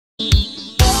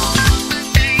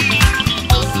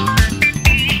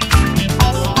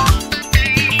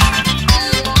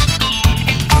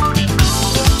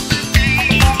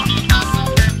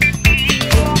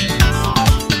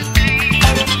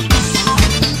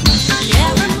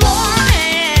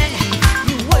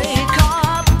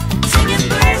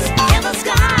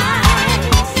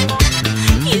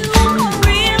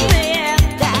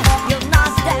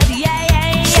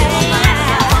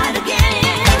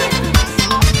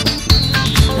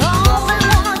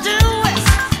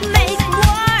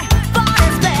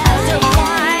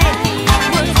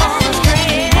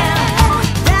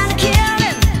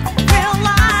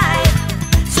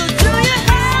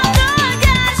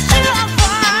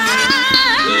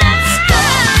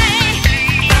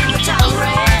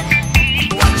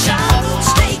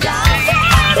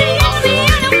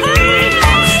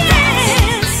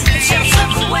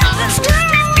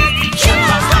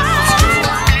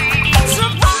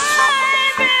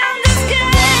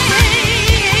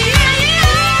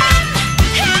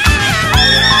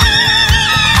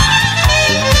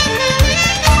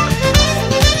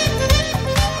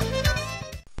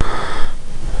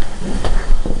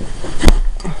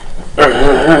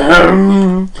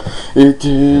It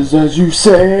is as you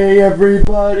say,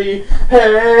 everybody.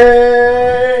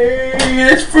 Hey,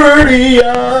 it's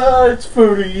Furea, it's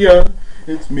Furea.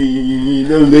 It's me,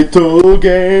 the little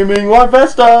gaming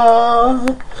Wifesta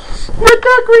with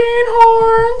the green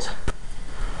horns.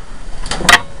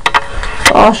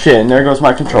 Oh shit, and there goes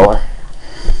my controller.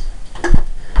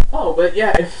 Oh, but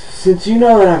yeah, since you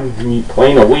know that I'm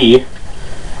playing a Wii,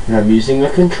 and I'm using a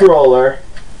controller,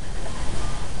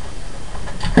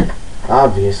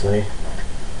 obviously,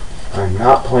 I'm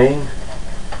not playing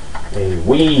a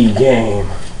Wii game.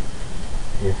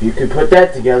 If you could put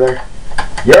that together,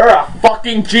 you're a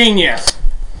fucking genius!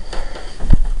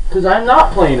 Because I'm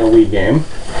not playing a Wii game.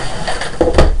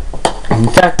 In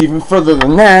fact, even further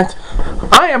than that,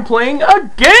 I am playing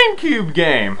a GameCube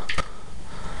game!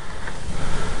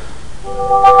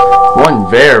 One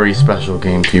very special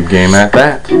GameCube game at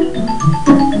that.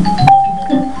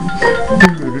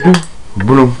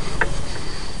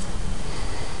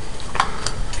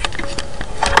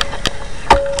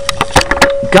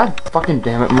 God fucking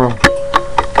damn it, bro.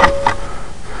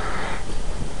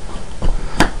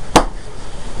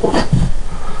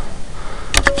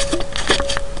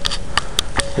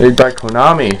 Made by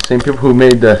Konami, same people who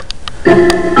made the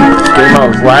game I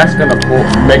was last gonna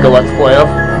make a let's play of.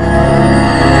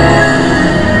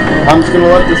 I'm just gonna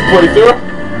let this play through.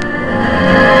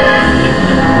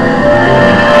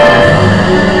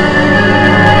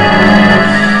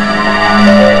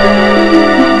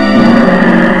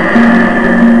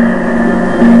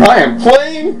 I am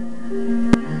playing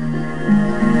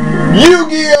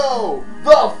Yu-Gi-Oh!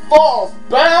 The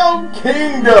Falsebound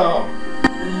Kingdom!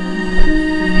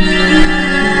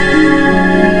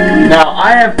 Now,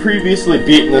 I have previously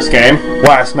beaten this game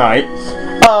last night,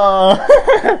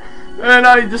 and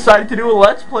I decided to do a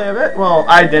let's play of it. Well,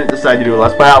 I didn't decide to do a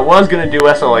let's play. I was going to do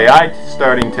SLAI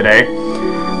starting today,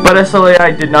 but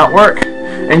SLAI did not work.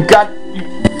 And God, you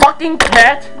fucking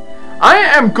cat, I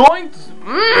am going to...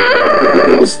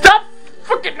 stop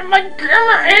fucking my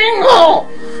camera angle!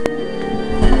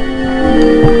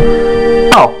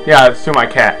 Oh, yeah, it's to my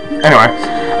cat. Anyway,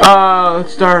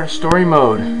 let's start story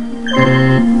mode.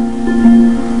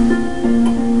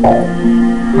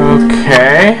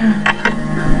 Okay.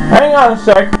 Hang on a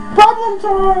sec. Problem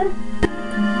time!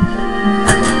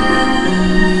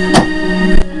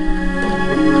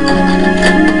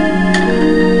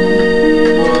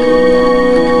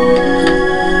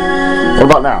 What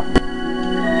about now?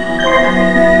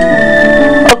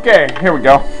 Okay, here we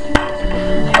go.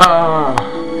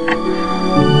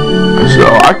 So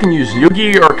I can use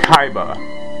Yugi or Kaiba.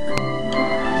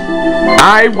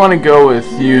 I want to go with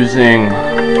using...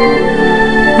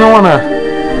 I don't want to...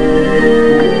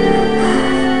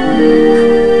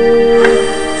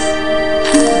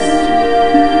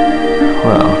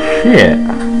 Well, shit.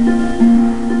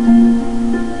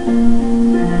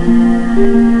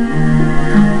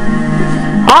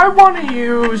 I want to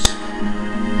use...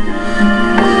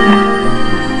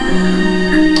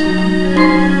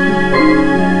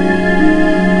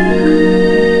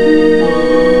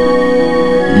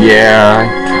 Yeah,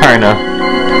 kinda.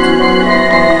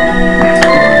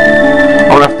 I'm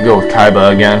gonna have to go with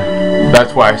Kaiba again.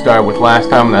 That's why I started with last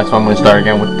time, and that's why I'm gonna start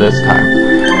again with this time.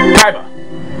 Kaiba!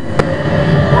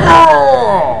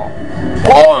 Oh!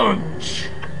 Punch!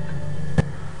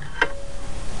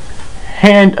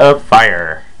 Hand of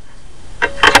Fire.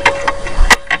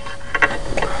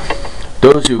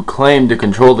 Those who claim to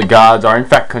control the gods are in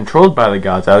fact controlled by the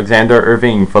gods. Alexander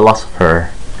Irving, philosopher.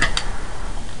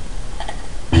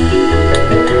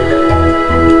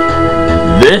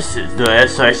 This is the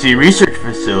SIC research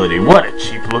facility. What a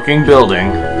cheap looking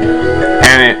building.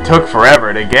 And it took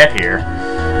forever to get here.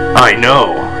 I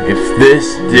know. If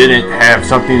this didn't have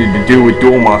something to do with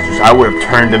Duel Monsters, I would have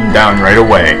turned them down right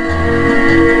away.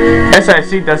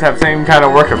 SIC does have the same kind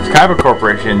of work as Kaiba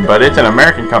Corporation, but it's an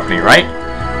American company, right?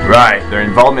 Right, their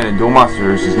involvement in Duel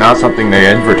Monsters is not something they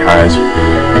advertise,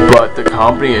 but the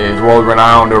company is well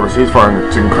renowned overseas for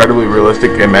its incredibly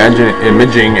realistic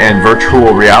imaging and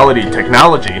virtual reality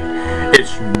technology.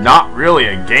 It's not really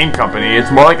a game company, it's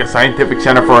more like a scientific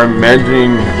center for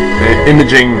imaging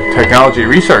technology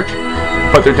research.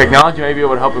 But their technology may be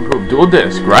able to help improve Dual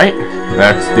Disk, right?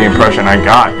 That's the impression I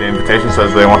got. The invitation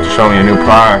says they want to show me a new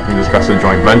product and discuss a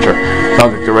joint venture.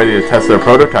 Sounds like they're ready to test their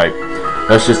prototype.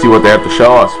 Let's just see what they have to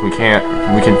show us. We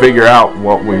can figure out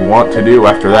what we want to do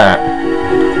after that.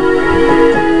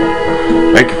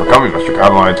 Thank you for coming, Mr.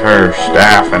 Kaiba. My entire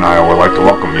staff and I would like to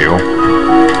welcome you.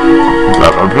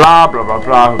 Blah blah blah blah blah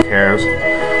blah. Who cares?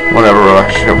 Whatever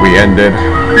relationship we ended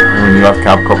when you left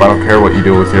Capcom, I don't care what you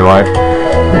do with your life.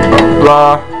 Blah blah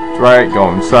blah. That's right. Go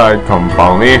inside. Come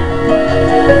follow me.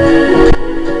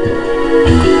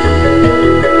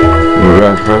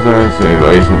 as president, the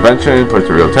latest invention, put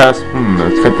to real test.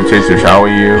 Let's cut the chaser, shall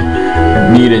we? You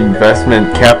need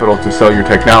investment capital to sell your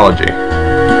technology.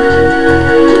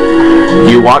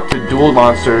 You want to duel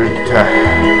monster to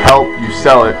help you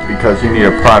sell it because you need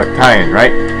a product tie-in,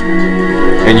 right?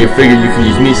 And you figure you can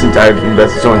use me since I've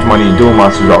invested so much money in duel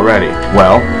monsters already.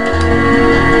 Well,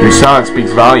 your silence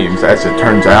speaks volumes. As it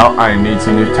turns out, I need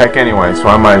some new tech anyway, so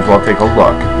I might as well take a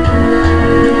look.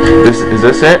 Is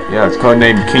this it? Yeah, it's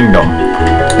codenamed Kingdom.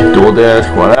 Dual disc,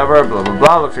 whatever, blah blah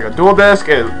blah. Looks like a dual disc.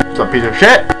 It's a piece of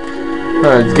shit.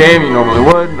 It's a game you normally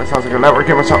would. That sounds like a network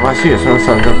game or something I see. It sounds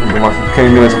like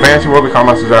Kingdom is a fantasy world. The car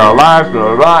monsters are alive.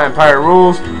 Blah blah blah. Empire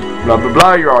rules. Blah blah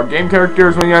blah. You're all game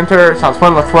characters when you enter. It sounds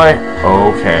fun. Let's play.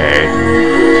 Okay.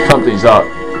 Something's up.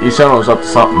 Each channel is up to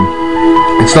something.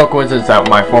 It's no coincidence that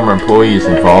my former employee is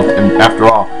involved, and after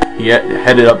all, he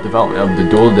headed up development of the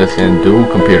dual disc and dual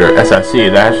computer, SIC.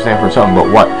 That has to stand for something,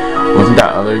 but what? Wasn't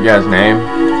that other guy's name?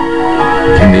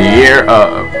 In the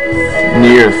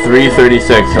year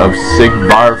 336 of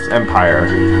Sigvar's empire.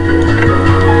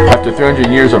 After 300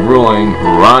 years of ruling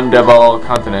Rondeval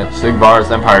continent, Sigvar's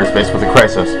empire is faced with a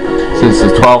crisis. Since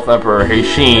the 12th emperor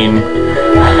Heishin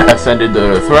ascended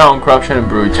the throne, corruption and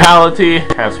brutality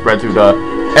have spread through the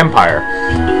empire.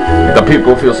 The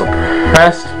people feel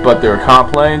suppressed, but their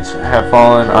complaints have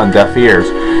fallen on deaf ears.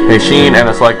 Heishin and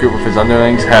a select group of his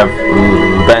underlings have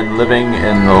been living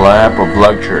in the lap of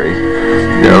luxury.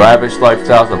 Their lavish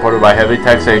lifestyle, supported by heavy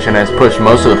taxation, has pushed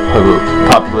most of the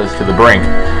populace to the brink.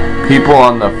 People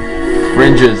on the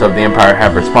fringes of the empire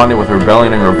have responded with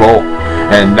rebellion and revolt,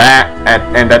 and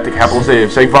at the capital city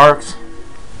of Sigvar's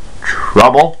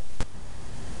trouble.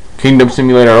 Kingdom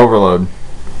Simulator Overload.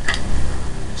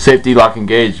 Safety lock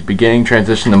engaged. Beginning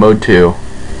transition to mode 2.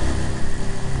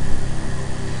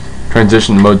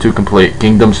 Transition to mode 2 complete.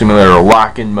 Kingdom Simulator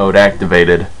lock-in mode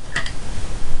activated.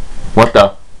 What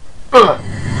the? Ugh.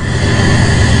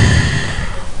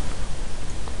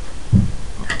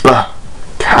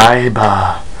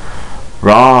 Kaiba.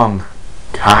 Wrong.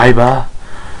 Kaiba.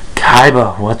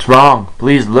 Kaiba, what's wrong?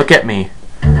 Please look at me.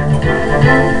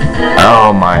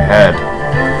 Oh, my head.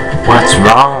 What's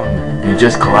wrong? You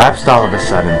just collapsed all of a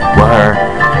sudden. Where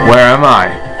am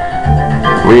I?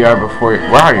 We are before.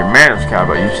 Where are your manners,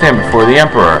 Kaiba? You stand before the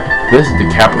Emperor. This is the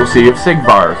capital city of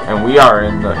Sigvar's, and we are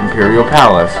in the Imperial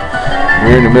Palace.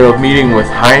 We're in the middle of meeting with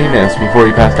Highness before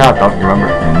you passed out. Don't you remember?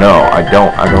 No, I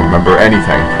don't. I don't remember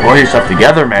anything. Pull yourself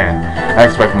together, man. I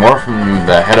expect more from you,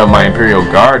 the head of my Imperial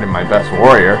Guard and my best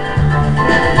warrior.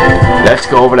 Let's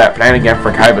go over that plan again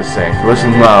for Kaiba's sake.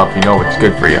 Listen well if you know what's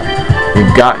good for you.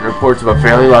 We've gotten reports of a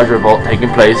fairly large revolt taking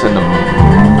place in the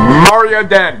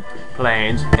Moria-den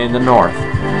plains in the north.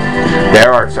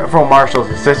 There are several marshals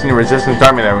assisting the resistance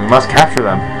army there. We must capture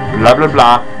them. Blah blah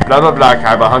blah. Blah blah blah.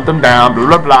 Kaiba, hunt them down. Blah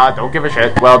blah blah. Don't give a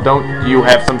shit. Well, don't you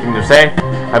have something to say?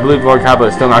 I believe Lord Kaiba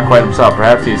is still not quite himself.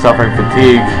 Perhaps he is suffering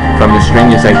fatigue from his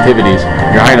strenuous activities.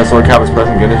 Your Highness, Lord Kaiba's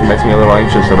present condition makes me a little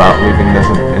anxious about leaving this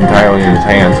entirely in his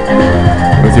hands.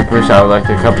 With your permission, I would like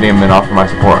to accompany him and offer my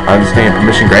support. I understand.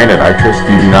 Permission granted. I trust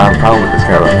you do not have a problem with this,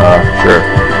 Kaiba. Sure.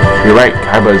 You're right.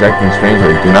 Kaiba is acting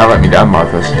strangely. Do not let me down,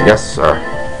 Marthas. Yes, sir.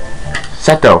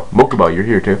 Seto, Mokuba, you're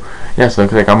here too. Yes,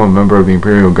 looks like I'm a member of the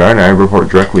Imperial Guard and I report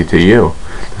directly to you.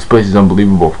 This place is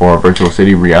unbelievable for a virtual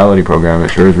city reality program. It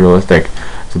sure is realistic.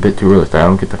 It's a bit too realistic. I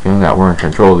don't get the feeling that we're in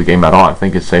control of the game at all. I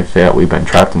think it's safe to say that we've been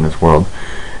trapped in this world.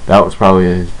 That was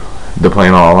probably the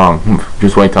plan all along.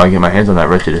 Just wait till I get my hands on that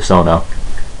wretched Isono.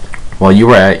 While you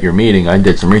were at your meeting, I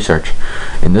did some research.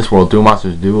 In this world, dual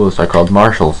monsters duelists are called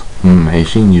marshals.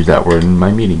 Heishin used that word in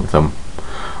my meeting with him.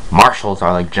 Marshals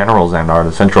are like generals and are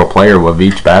the central player of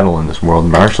each battle in this world.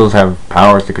 Marshals have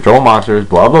powers to control monsters,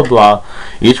 blah blah blah.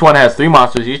 Each one has 3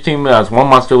 monsters. Each team has 1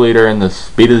 monster leader, and the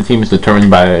speed of the team is determined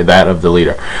by that of the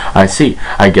leader. I see.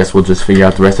 I guess we'll just figure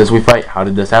out the rest as we fight. How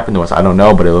did this happen to us? I don't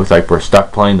know, but it looks like we're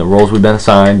stuck playing the roles we've been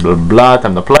assigned. Blah blah.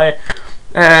 Time to play.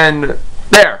 And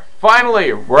there.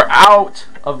 Finally, we're out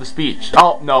of the speech.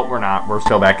 Oh, no, we're not. We're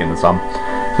still back in the sum.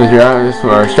 So this is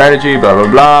our strategy, blah blah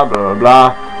blah, blah blah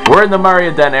blah. We're in the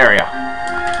Moria-den area.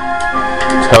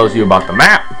 Tells you about the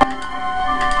map.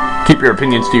 Keep your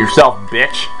opinions to yourself,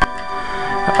 bitch.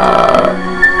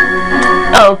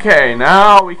 Okay,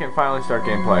 now we can finally start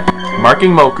gameplay.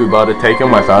 Marking Mokuba to take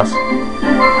him with us.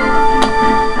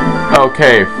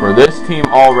 Okay, for this team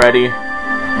already,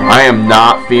 I am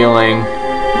not feeling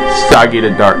Sagi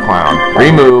the Dark Clown.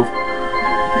 Remove.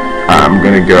 I'm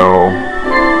gonna go.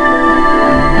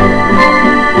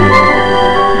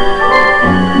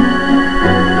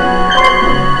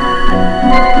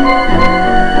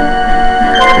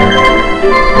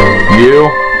 You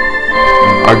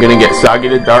are gonna get Sagi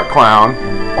the Dark Clown.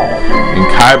 And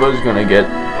Kaiba's gonna get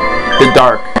the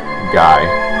dark guy,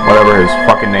 whatever his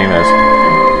fucking name is.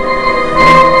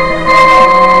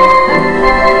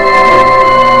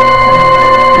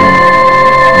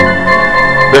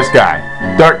 This guy,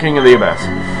 Dark King of the Abyss.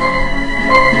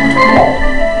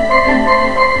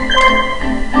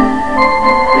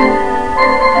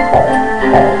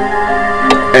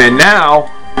 And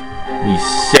now we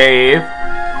save.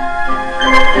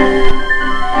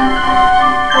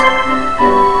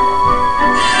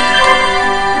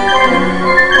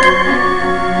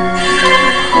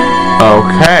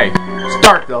 Okay,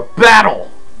 start the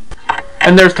battle!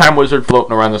 And there's Time Wizard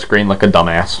floating around the screen like a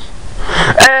dumbass.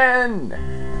 And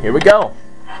here we go.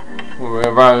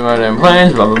 We're running in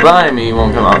planes, blah blah blah, and he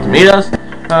won't come out to meet us.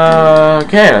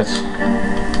 Okay,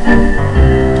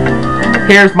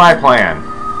 here's my plan.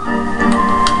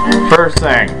 First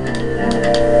thing.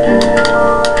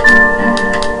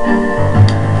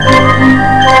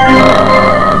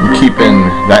 I'm keeping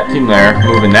that team there,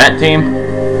 moving that team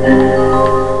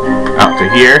out to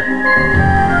here.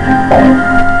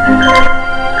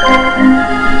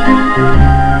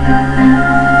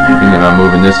 And then I'm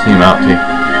moving this team out to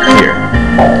here.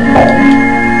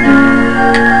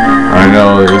 I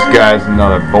know this guy's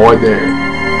another boy there.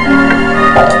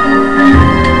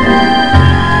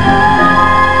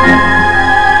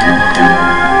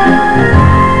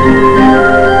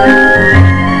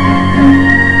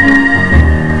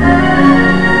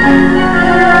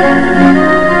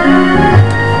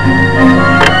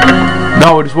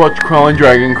 No, just watch Crawling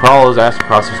Dragon crawl his ass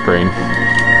across the screen.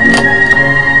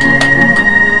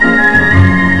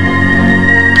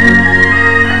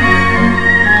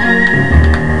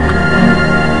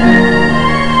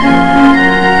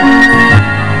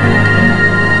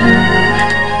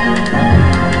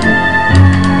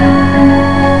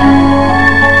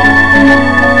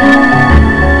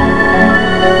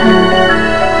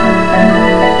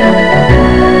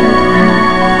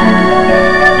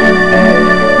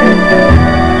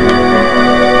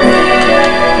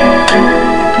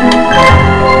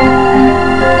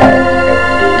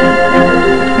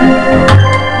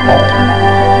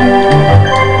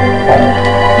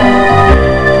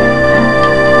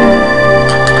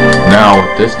 Now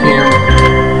with this team,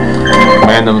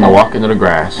 command them to walk into the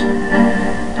grass.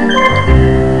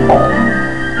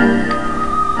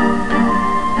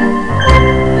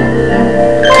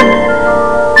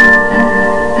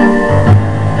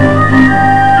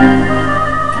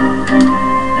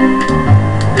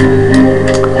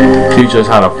 Teach us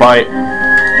how to fight.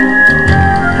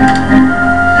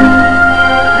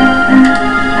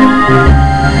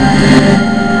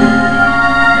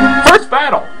 First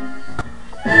battle!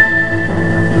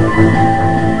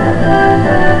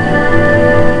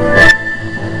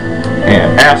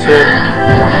 And acid.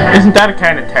 Isn't that a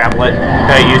kind of tablet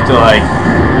that used to like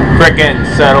frickin'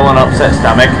 settle an upset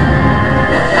stomach?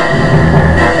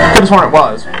 Could have sworn it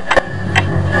was.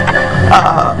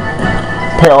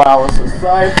 Pale Alice's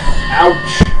side.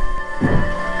 Ouch.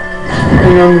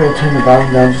 And I'm going to turn the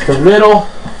volume down just a little.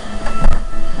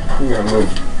 I'm going to move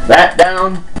that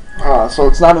down so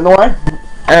it's not in the way.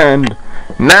 And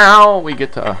now we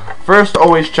get to first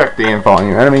always check the info on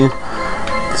your enemy.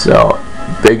 So,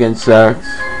 big insects.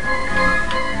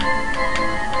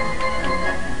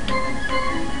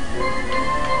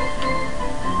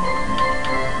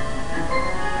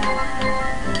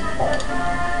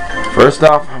 First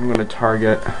off, I'm going to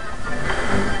target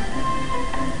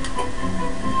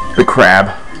the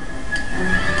crab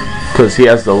because he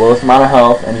has the lowest amount of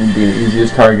health and he'd be the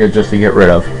easiest target just to get rid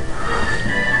of.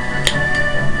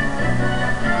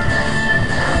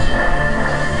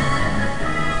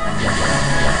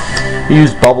 He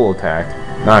used bubble attack.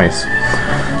 Nice.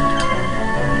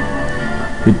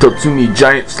 Hitotsumi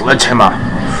giant sledgehammer.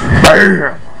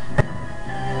 Bam!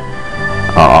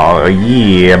 Oh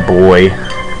yeah, boy.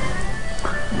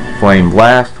 Flame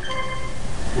blast.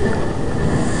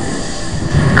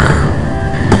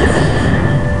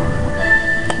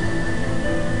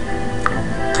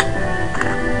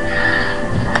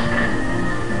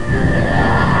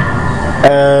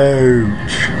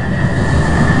 Ouch.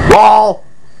 Wall.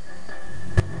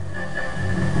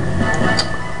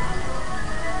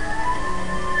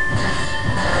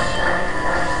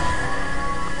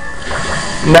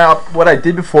 Now, what I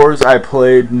did before is I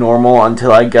played normal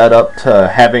until I got up to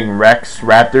having Rex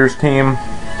Raptor's team.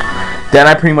 Then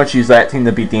I pretty much used that team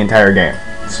to beat the entire game.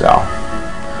 So,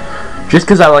 just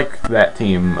because I like that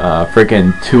team,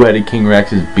 freaking two-headed King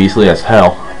Rex is beastly as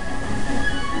hell.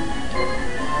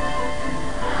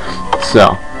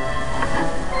 So,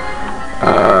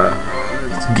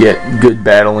 let's get good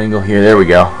battle angle here. There we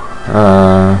go.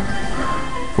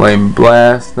 Flame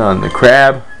blast on the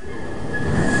crab.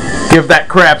 Give that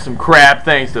crab some crab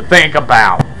things to think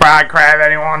about. Fried crab,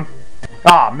 anyone?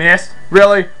 Aw, oh, missed?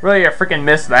 Really? Really? I freaking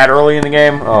missed that early in the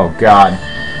game? Oh, God.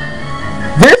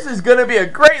 This is gonna be a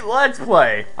great Let's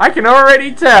Play. I can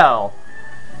already tell.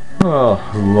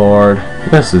 Oh, Lord.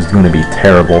 This is gonna be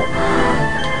terrible.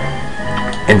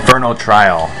 Inferno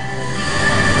Trial.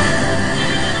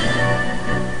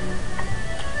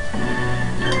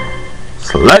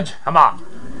 Sledge, come on.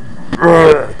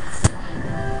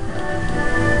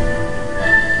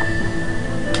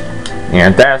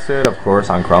 Antacid, of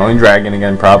course, on Crawling Dragon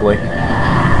again, probably.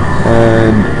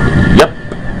 And, yep.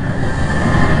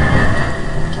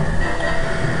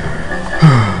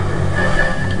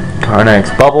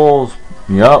 Carnax Bubbles,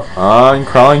 yep, on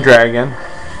Crawling Dragon.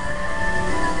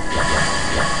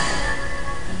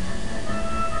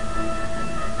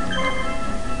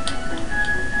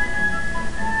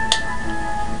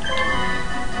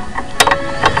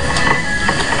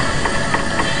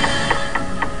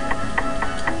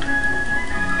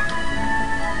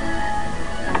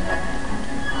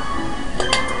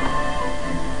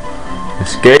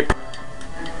 Escape.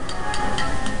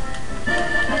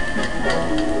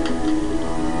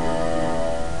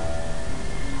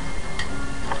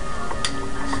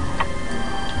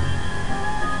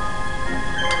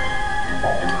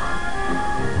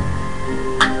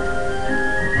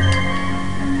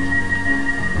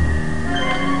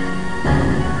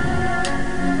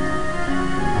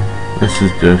 This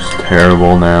is just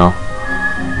terrible now.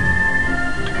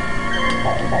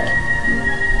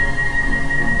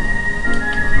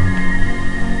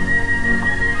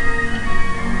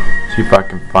 See if I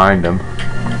can find him.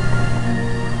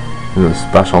 There's a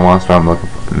special monster I'm looking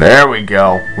for. There we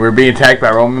go. We're being attacked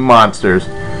by roaming monsters.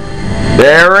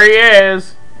 There he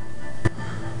is.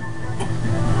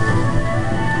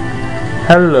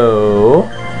 Hello,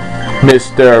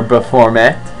 Mr.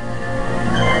 Baphomet.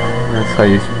 That's how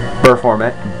you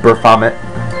Baphomet. Baphomet.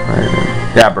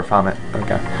 Yeah, Baphomet.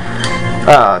 Okay.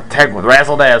 Tag with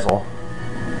Razzle Dazzle.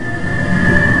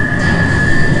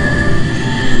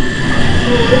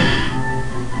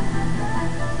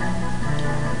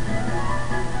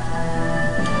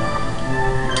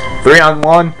 Three on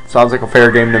one sounds like a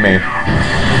fair game to me.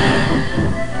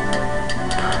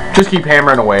 Just keep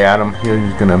hammering away at him.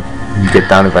 He's gonna get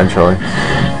down eventually.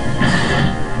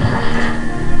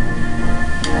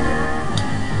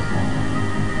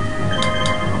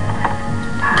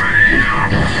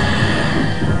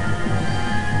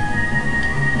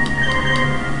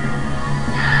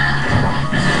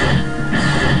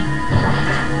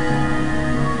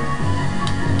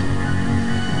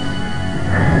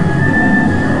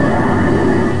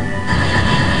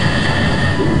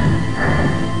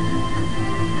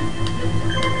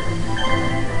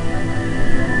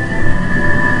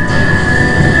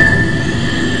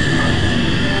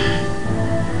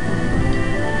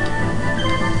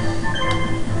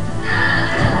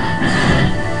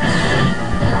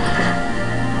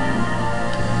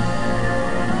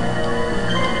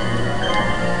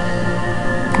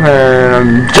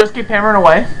 Just keep hammering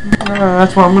away.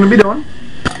 That's what I'm going to be doing.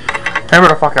 Hammer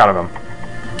the fuck out of him.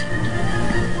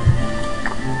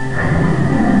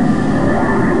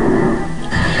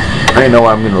 I know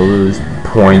I'm going to lose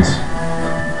points.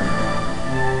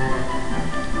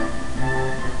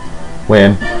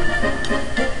 Win.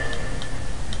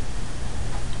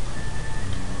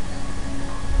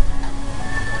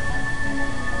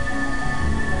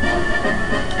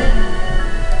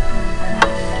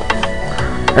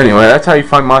 Anyway, that's how you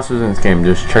find monsters in this game.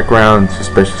 Just check around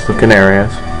suspicious looking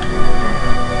areas,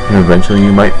 and eventually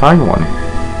you might find one.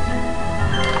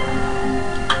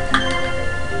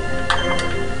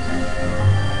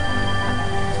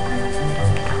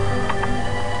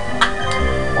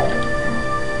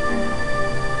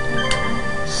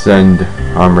 Send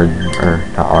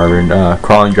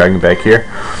Crawling Dragon back here,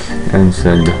 and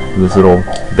send this little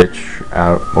bitch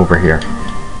out over here.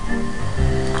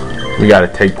 We gotta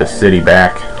take the city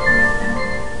back.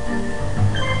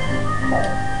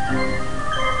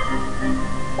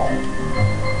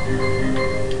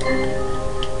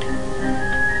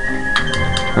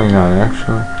 Hang on,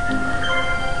 actually.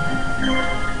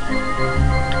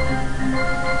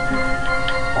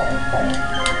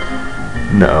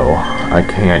 No, I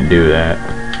can't do that.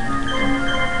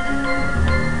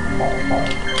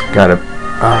 Gotta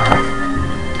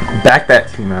back that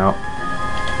team out.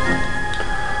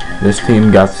 This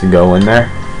team got to go in there.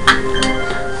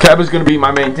 Cab is going to be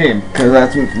my main team, because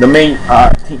that's the main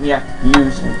team you have to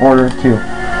use in order to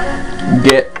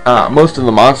get most of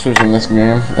the monsters in this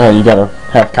game. You got to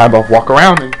have Cabo walk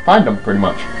around and find them, pretty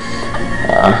much.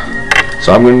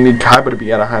 So I'm going to need Kaiba to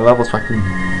be at a high level so I can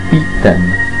beat them.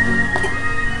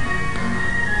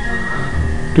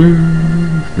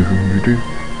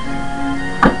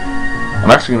 I'm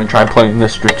actually going to try playing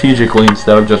this strategically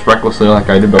instead of just recklessly like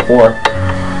I did before.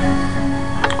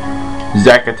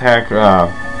 Zack attack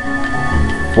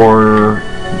for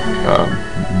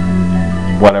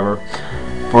whatever,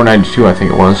 492 I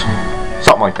think it was,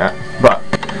 something like that. But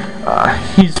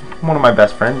he's one of my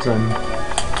best friends, and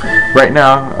right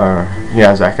now,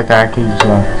 yeah, Zack attack.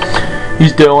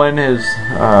 He's doing his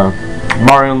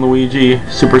Mario and Luigi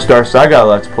Superstar Saga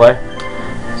Let's Play.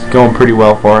 It's going pretty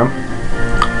well for him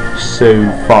so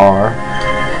far.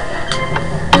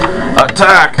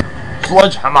 Attack!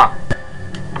 Sledgehammer!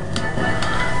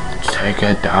 Take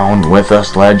it down with a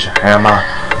sledgehammer.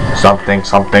 Something,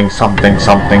 something, something,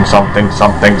 something, something,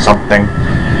 something, something.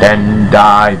 Then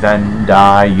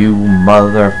die, you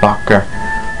motherfucker.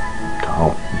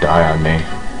 Don't die on me.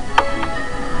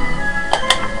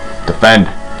 Defend.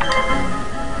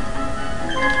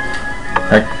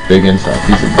 Heck, big inside.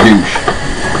 He's a douche.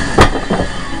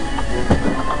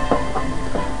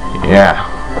 Yeah.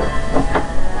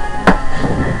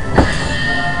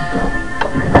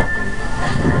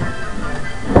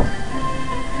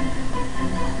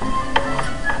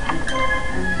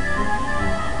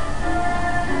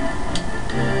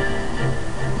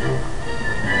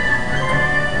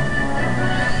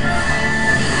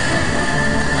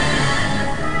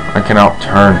 I can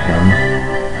outturn him.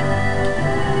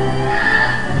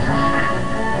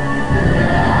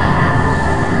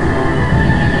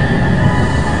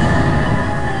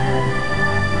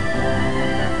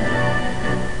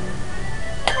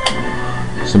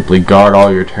 Simply guard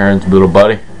all your turns, little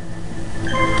buddy.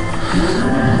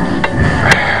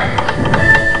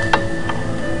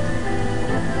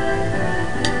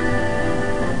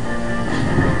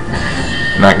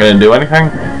 Not gonna do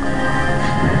anything?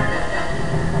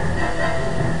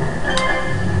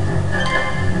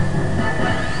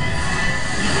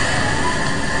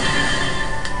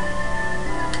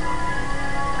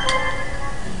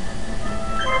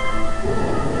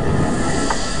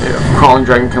 Crawling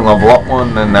Dragon can level up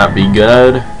one, then that'd be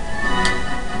good.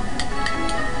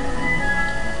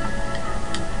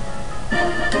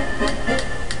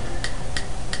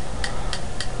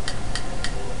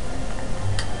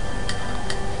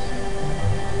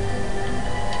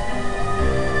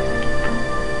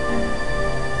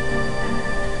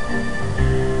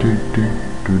 Do do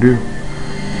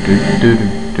do do do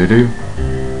do do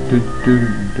do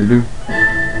do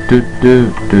do do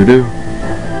do do.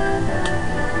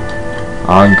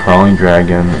 On Crawling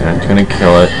Dragon, and it's gonna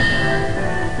kill it.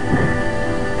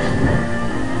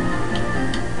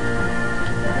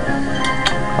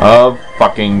 Of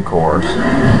fucking course.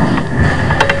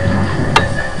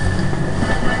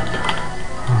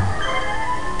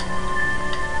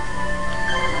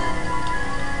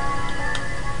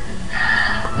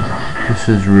 This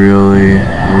is really,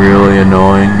 really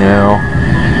annoying now.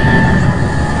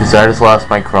 Because I just lost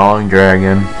my Crawling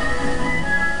Dragon.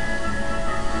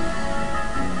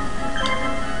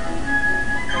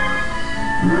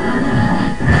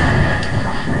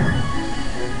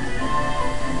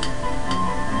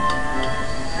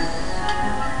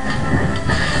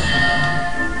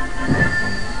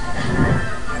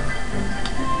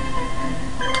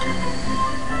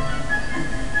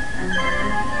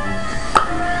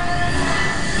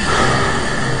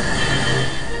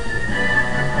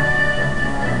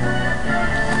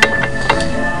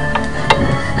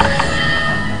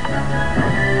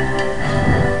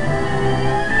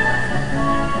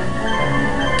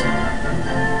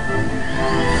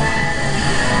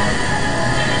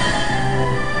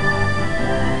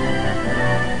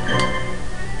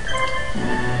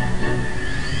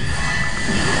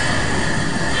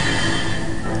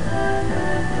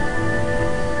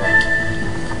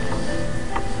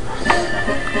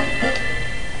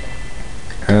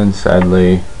 And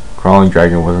sadly, Crawling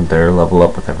Dragon wasn't there to level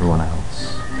up with everyone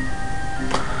else.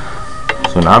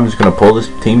 So now I'm just going to pull this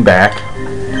team back,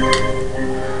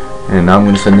 and now I'm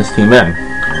going to send this team in.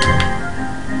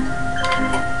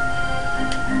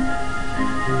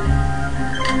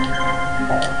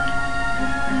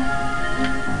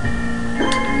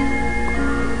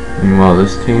 Meanwhile,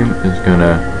 this team is going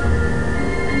to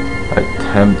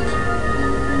attempt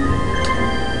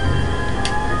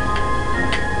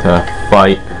to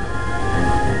fight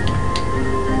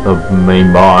the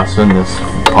main boss in this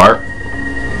part.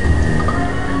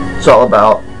 It's all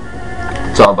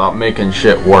about making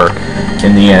shit work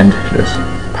in the end. Just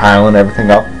piling everything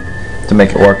up to make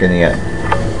it work in the end.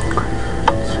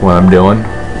 That's what I'm doing.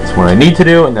 That's what I need to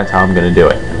do, and that's how I'm gonna do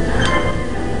it.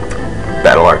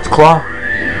 Battle Arts Claw.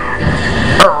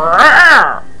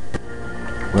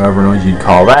 Whoever knows you'd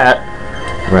call that.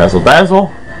 Razzle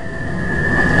dazzle.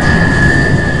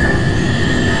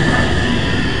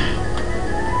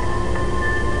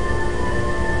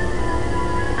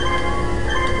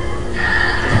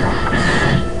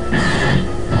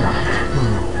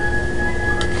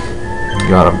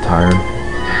 God, I'm tired.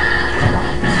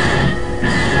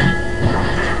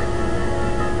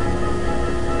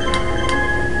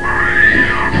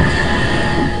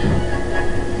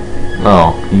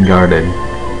 Oh, he guarded.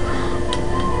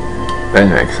 That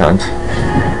makes sense.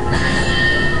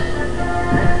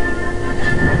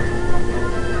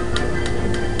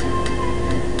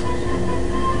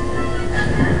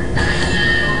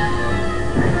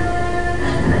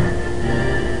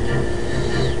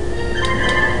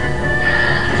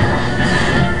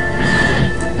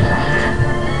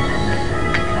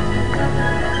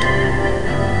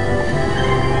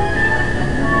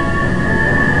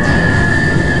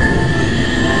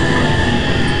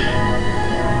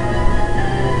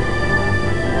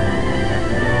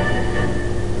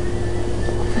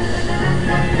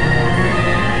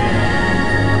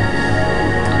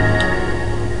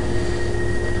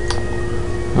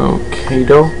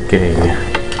 Okay.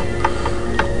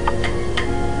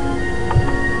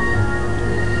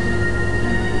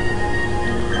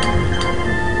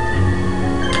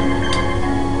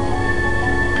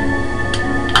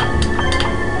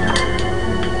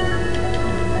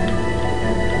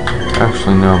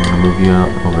 Actually, no, I'm gonna move you out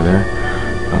over there.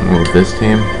 I'll move this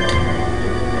team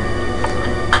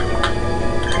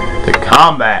to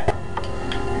combat.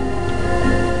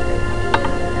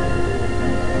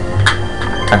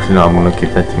 Actually, no, I'm going to keep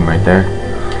that team right there.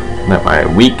 Let my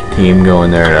weak team go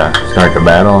in there to start the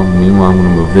battle. Meanwhile, I'm going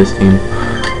to move this team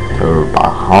to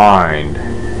behind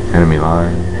enemy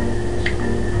lines.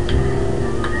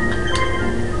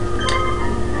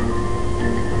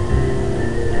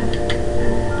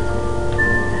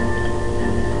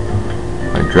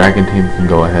 My dragon team can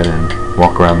go ahead and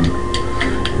walk around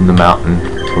in the mountain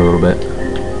for a little bit.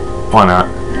 Why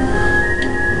not?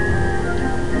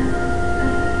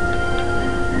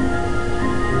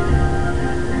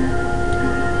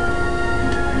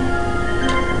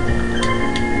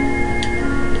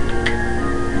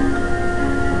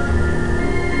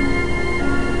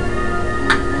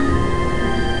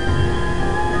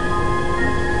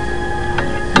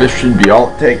 This should be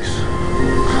all it takes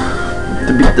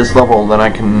to beat this level. Then I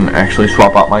can actually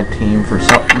swap out my team for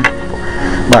something.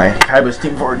 My Kaiba's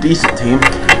team for a decent team.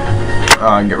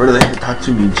 Get rid of the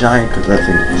Hitatsumi Giant because that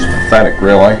thing is pathetic,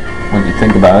 really, when you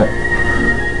think about it.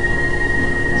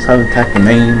 Let's have attack the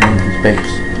main enemy's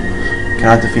base.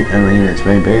 Cannot defeat an enemy in its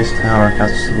main base. However,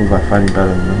 casts the by fighting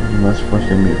better than them. You must force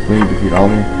the enemy to flee, defeat all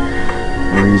the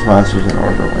these monsters in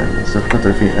order to win. It's difficult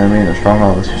to defeat an enemy in a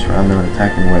stronghold unless you surround them and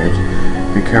attack in waves.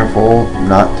 Be careful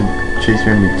not to chase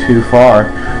your enemy too far,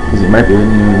 because it might be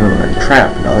leading you into a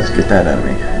trap. Now let's get that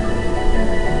enemy.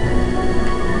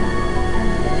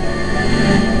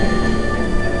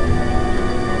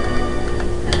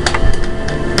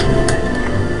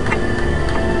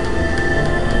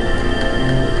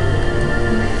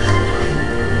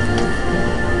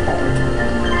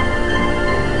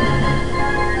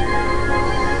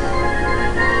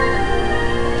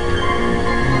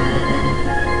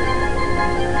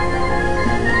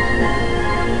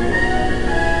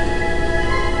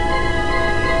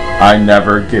 I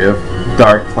never give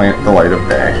Dark Plant the light of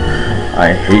day.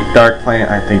 I hate Dark Plant.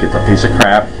 I think it's a piece of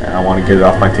crap, and I want to get it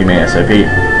off my team ASAP.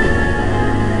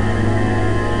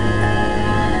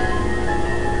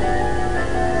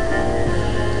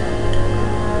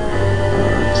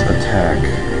 Let's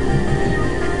attack.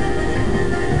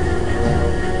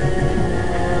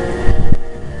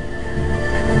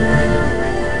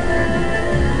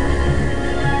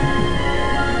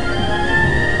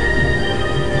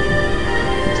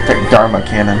 Dharma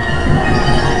Cannon.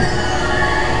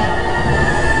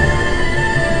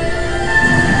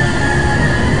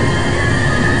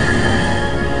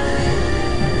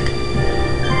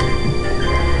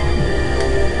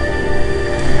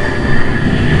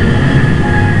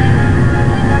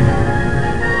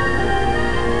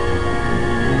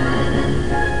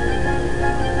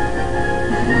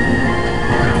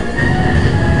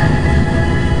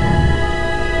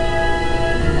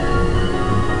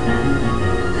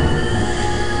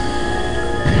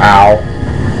 Ow.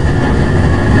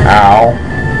 Ow.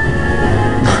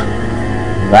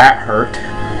 That hurt.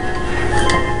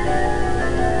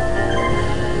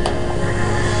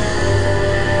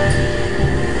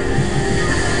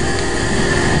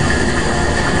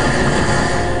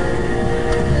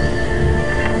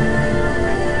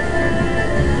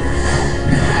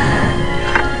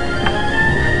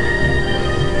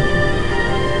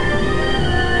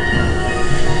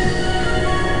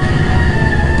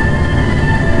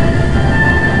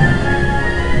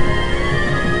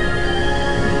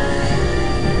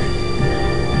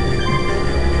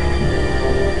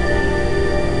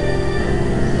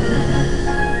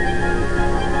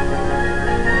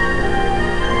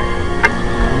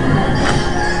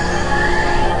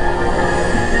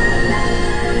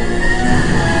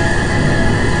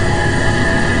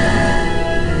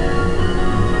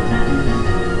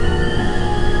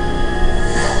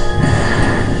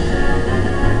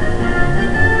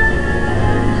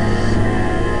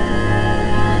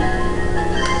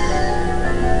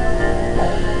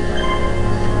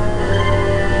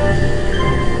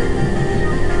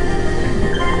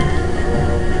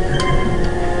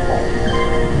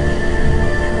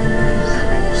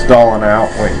 stalling out,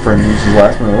 waiting for him to use his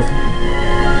last move.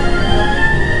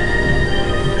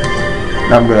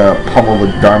 Now I'm gonna pummel the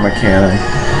Dharma Cannon.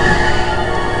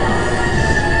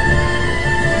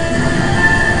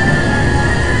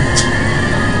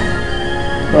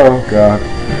 Oh god.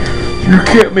 You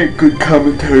can't make good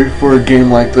commentary for a game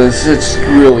like this. It's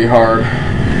really hard.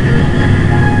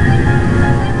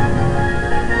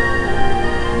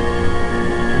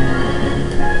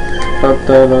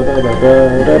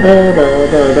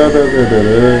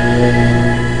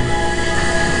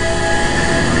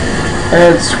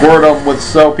 And squirt him with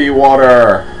soapy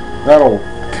water. That'll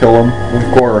kill him,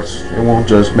 of course. It won't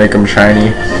just make him shiny.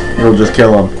 It'll just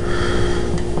kill him.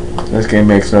 This game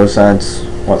makes no sense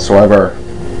whatsoever.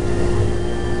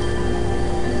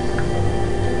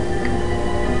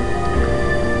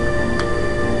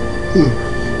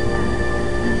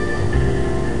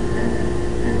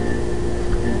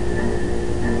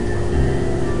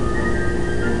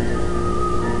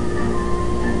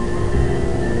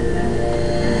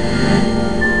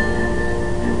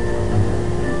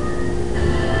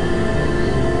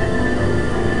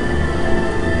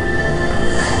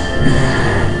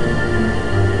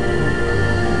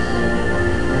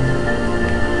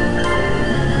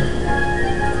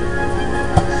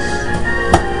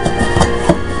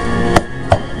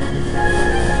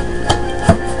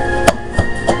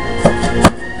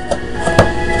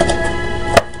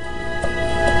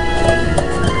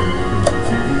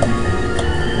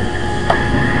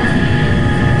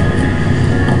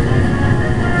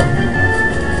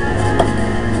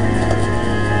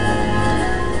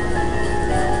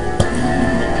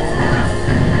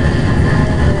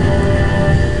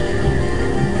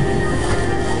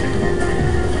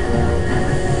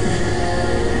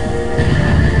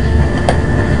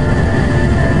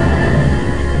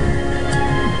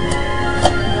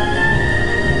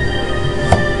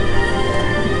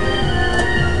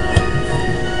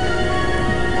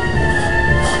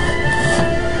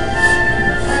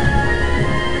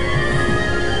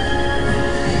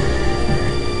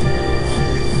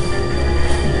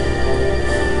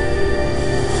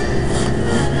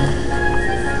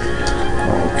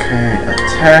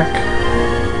 Attack.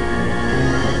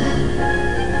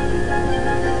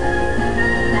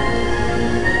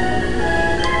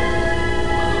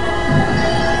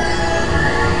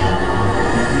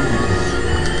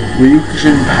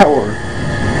 Ryukushin power.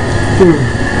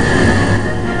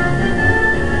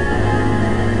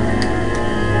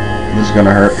 This is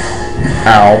gonna hurt.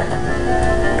 Ow.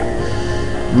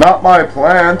 Not my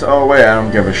plant. Oh wait, I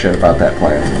don't give a shit about that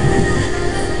plant.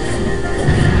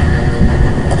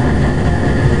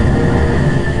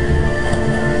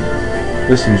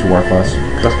 This seems worthless.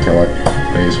 Just kill it,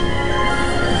 please.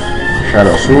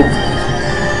 Shadow Swoop.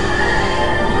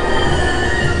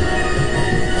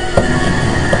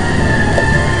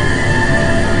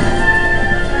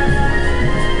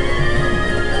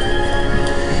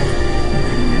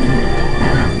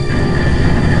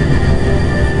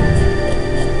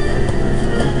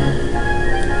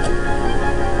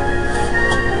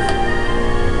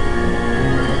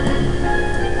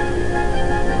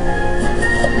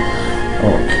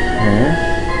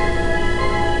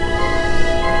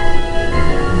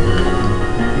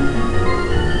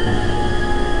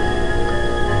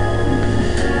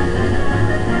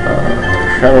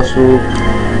 Shadow Swoop,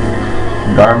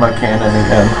 Dharma Cannon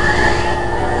again.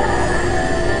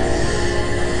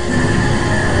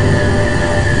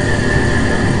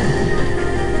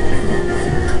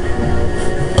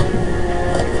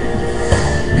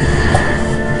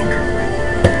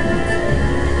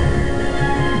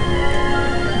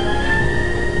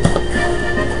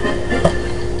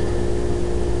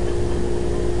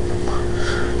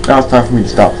 Now it's time for me to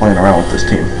stop playing around with this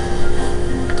team.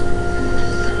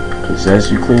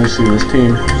 As you clearly see, this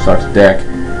team sucks dick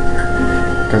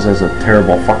because there's a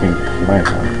terrible fucking plant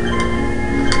on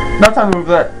it. Now time to move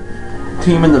that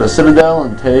team into the Citadel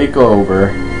and take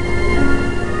over.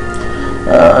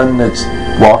 And it's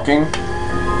walking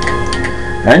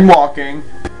and walking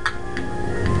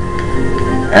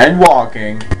and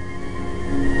walking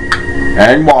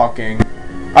and walking.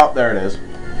 Oh, there it is.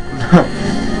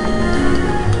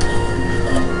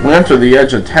 We enter the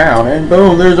edge of town, and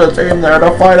boom, there's a team there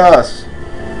to fight us.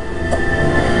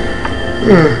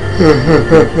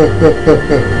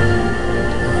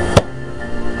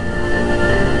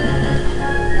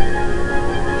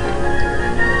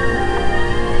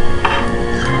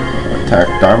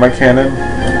 Attack Dharma Cannon.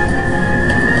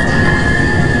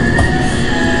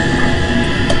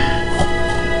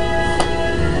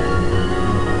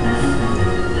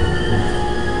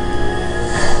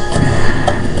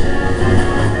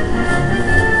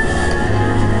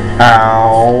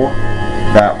 Ow.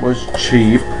 That was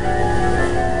cheap.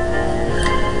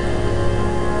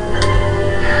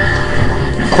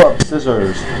 Club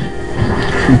scissors.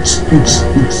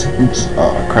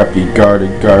 Oh crap, he guarded.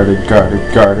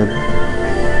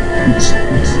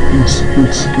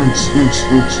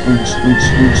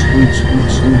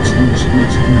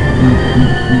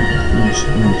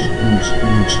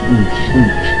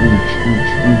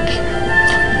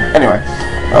 Anyway,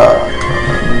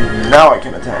 now I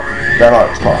can attack. That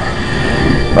art's claw.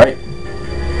 Right?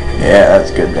 Yeah,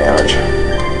 that's good damage.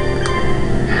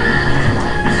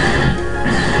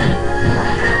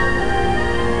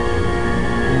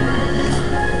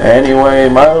 Anyway,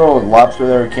 my little lobster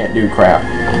there can't do crap.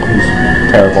 He's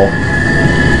terrible.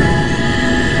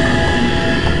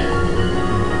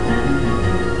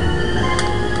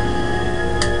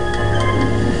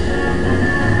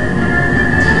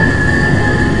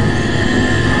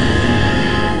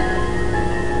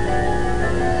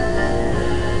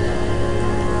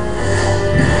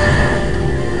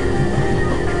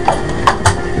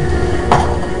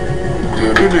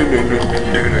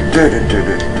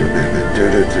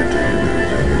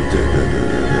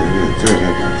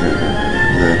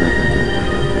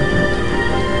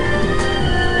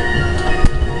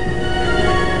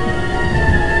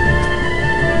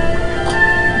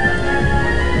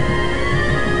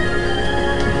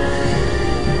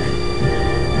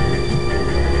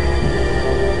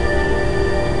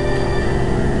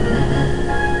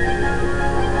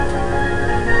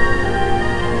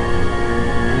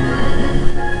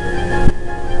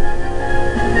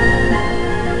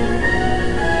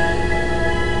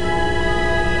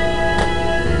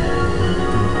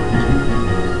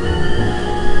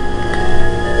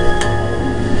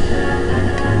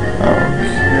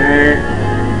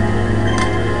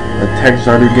 Attack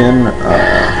start again.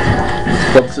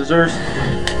 Club scissors.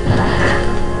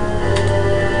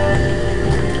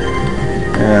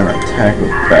 And attack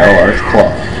with Battle Arch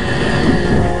Claw.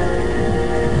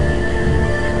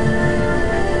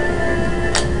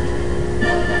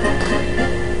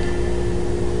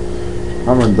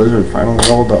 Armored Lizard finally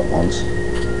leveled up once.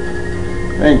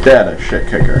 Ain't that a shit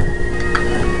kicker?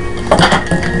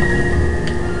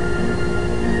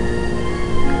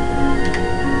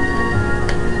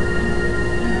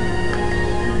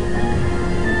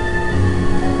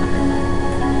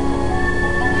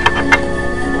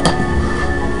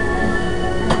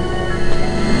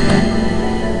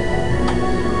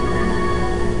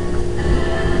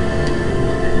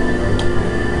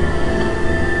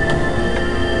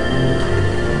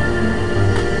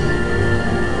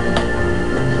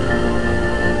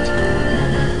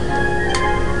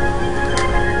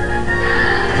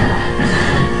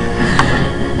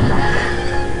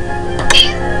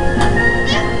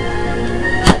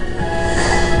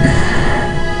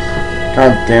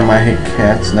 God damn, I hate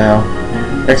cats now.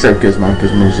 Except Gizmo.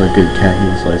 Gizmo's a good cat.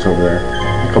 He's like over there.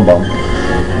 Like a bum.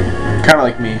 Kind of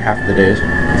like me half the days.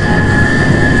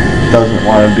 Doesn't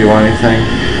want to do anything.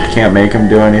 Can't make him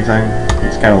do anything.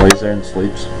 He's kind of lays there and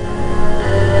sleeps.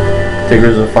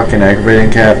 Tigger's a fucking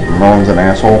aggravating cat. Rowan's an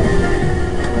asshole.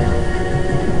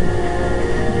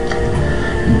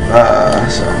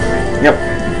 So, yep.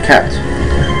 Cats.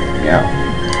 Yeah.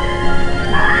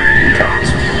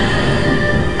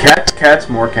 Cats,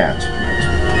 more cats.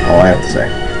 That's all I have to say.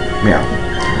 Meow.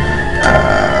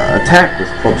 Attack with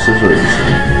Club Scissors.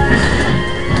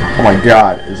 Oh my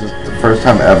god, is this the first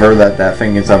time ever that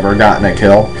thing has ever gotten a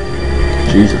kill?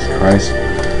 Jesus Christ.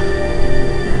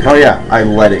 Oh yeah, I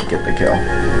let it get the kill.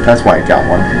 That's why it got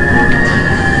one.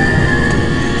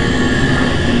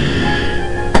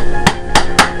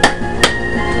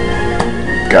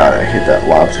 God, I hate that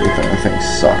lobster thing. That thing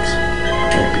sucks. I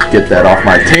need to get that off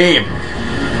my team!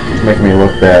 It's making me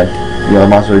look bad. The other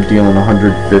monsters are dealing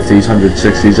 150s,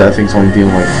 160s. That thing's only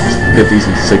dealing like 50s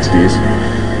and 60s.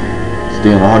 It's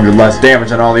dealing 100 less damage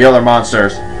than all the other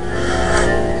monsters.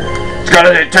 It's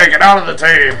gotta get taken out of the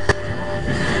team!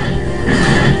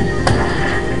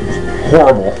 It's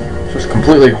horrible. It's just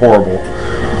completely horrible.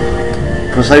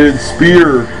 Poseidon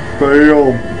Spear.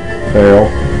 Fail. Fail.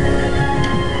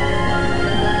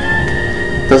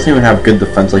 Doesn't even have good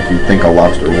defense like you'd think a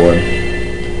lobster would.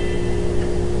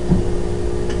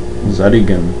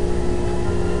 Zedigan.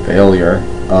 Failure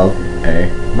of a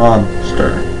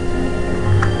monster.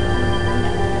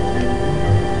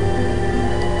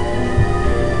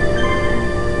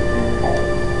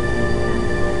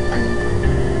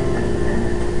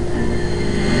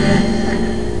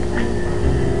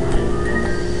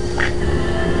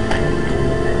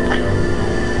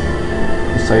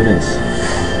 Poseidon's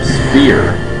spear.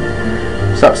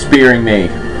 Stop spearing me.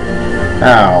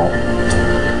 Ow.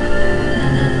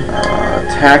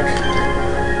 heck?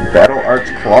 Battle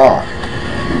Arts Claw.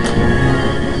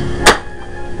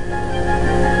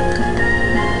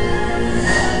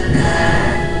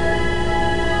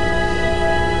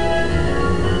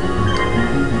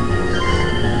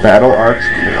 Battle Arts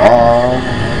Claw.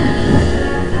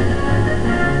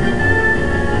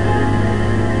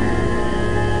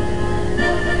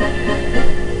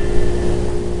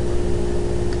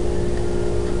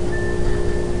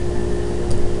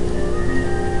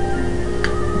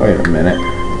 Wait a minute.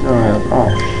 Oh,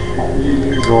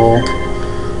 Weasel.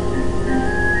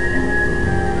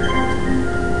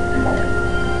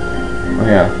 Oh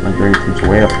yeah, my dragon's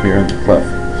way up here in the cliff. I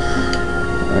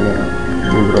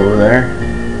gotta move it over there.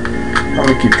 I'm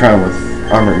gonna keep trying with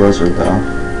Armored Lizard though.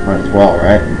 Might as well,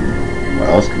 right? What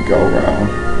else could go wrong?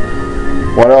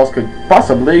 What else could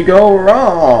possibly go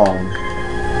wrong?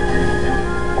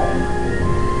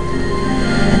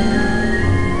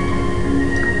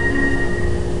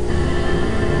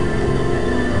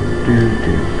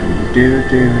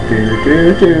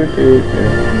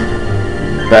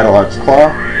 Battle Arts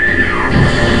Claw.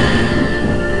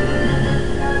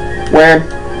 Win.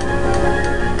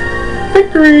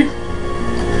 Victory.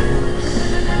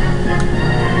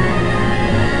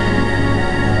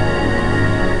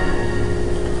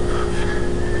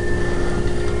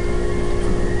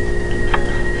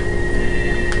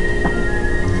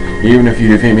 Even if you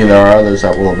defeat me, there are others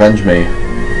that will avenge me.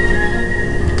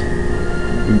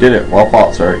 You did it. Well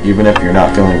fought, sir. Even if you're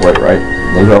not feeling quite right.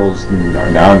 Those rebels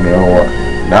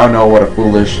now know what a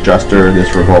foolish gesture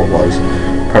this revolt was.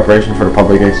 Preparations for the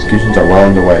public executions are well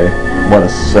underway. What a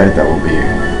sight that will be.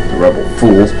 The rebel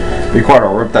fools. Be quiet or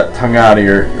I'll rip that tongue out of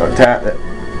your...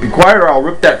 be quiet or I'll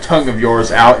rip that tongue of yours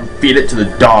out and feed it to the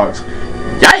dogs.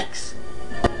 Yikes!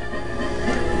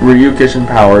 Ryukishin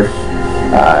powered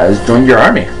has joined your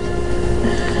army.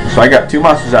 So I got 2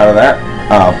 monsters out of that.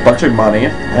 A bunch of money,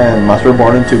 and must be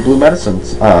born in 2 blue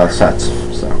medicines sets.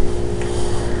 So,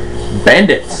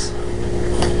 bandits.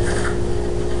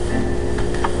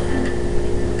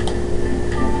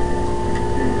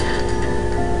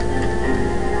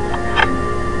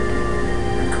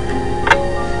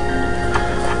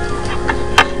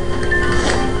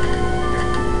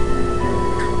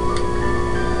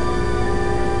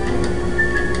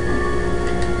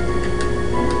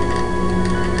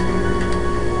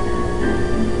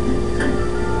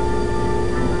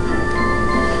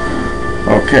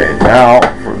 Okay, now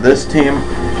for this team,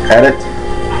 edit,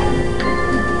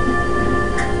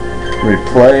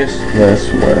 replace this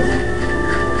with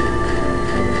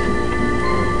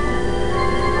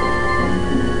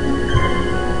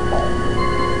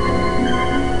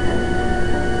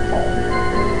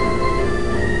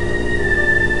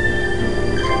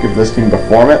give this team the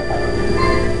format,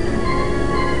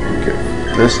 give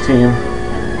this team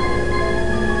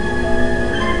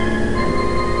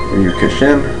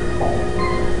Ryukishin.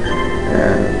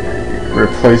 And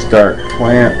replace Dark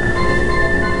Plant.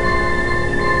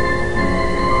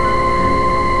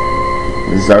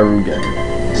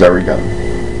 Zarugan.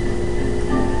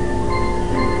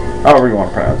 However you want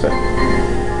to pronounce it.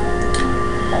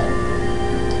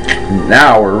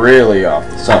 Now we're really off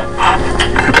the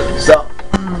something.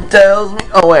 Something tells me.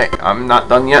 Oh wait, I'm not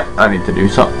done yet. I need to do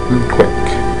something quick.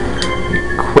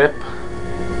 Equip.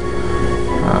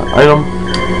 Item.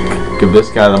 Give this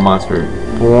guy the monster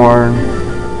born.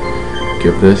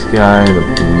 Give this guy the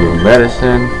blue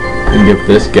medicine, and give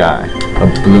this guy a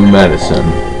blue medicine.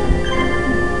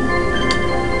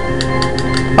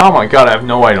 Oh my god, I have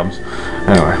no items.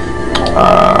 Anyway,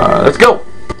 let's go.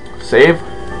 Save.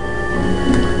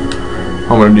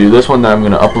 I'm gonna do this one. Then I'm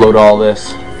gonna upload all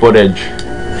this footage.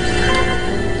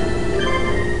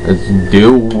 Let's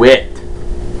do it.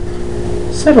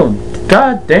 Settle.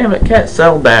 God damn it, cat.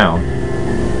 Settle down.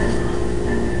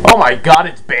 Oh my god,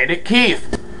 it's Bandit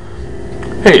Keith!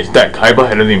 Hey, is that Kaiba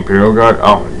head of the Imperial Guard?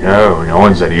 Oh no, no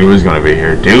one said he was gonna be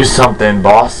here. Do something,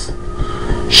 boss!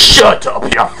 Shut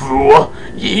up, you fool!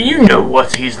 You know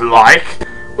what he's like!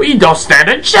 We don't stand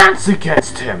a chance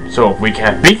against him! So if we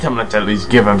can't beat him, let's at least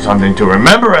give him something to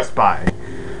remember us by!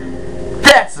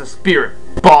 That's the spirit,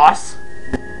 boss!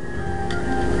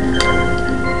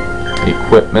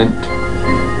 Equipment.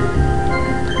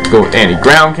 Go with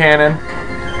anti-ground cannon.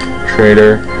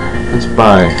 Trader. Let's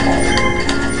buy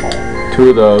 2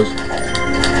 of those,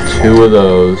 2 of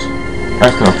those.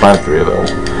 That's gonna buy 3 of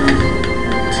those.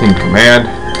 Team command.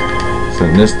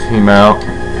 Send this team out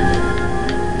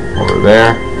over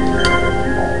there.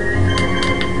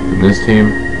 And this team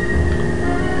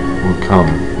will come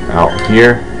out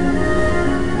here.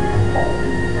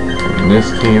 And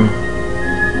this team.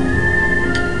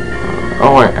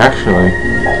 Oh wait, actually,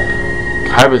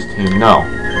 Kaiba's team, no.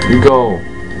 You go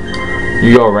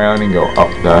around and go up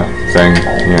the thing,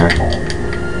 yeah.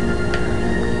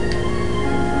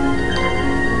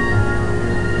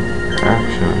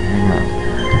 Actually, hang on.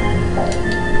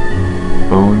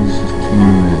 Bones'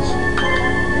 team is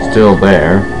still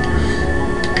there.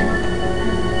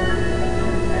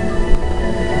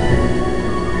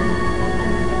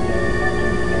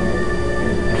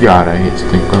 God, I hate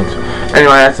stink bugs.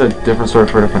 Anyway, that's a different story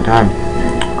for a different time.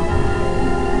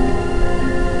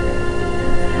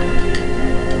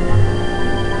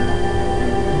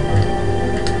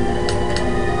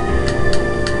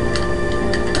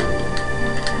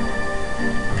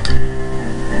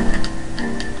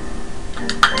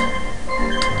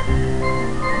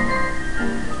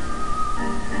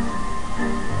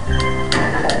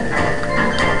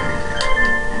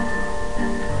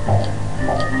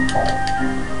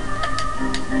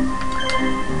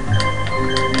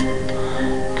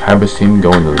 Kaiba's team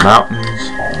going to the mountains.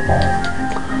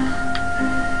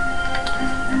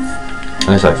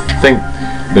 As I think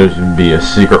there's going to be a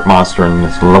secret monster in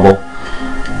this level.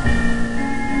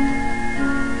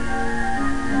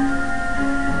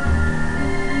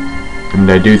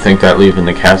 And I do think that leaving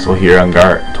the castle here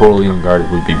totally unguarded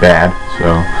would be bad. So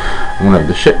I'm going to have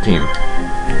the ship team.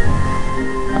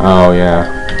 Oh yeah,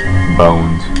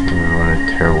 Bones. What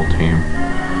a terrible team.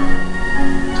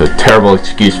 It's a terrible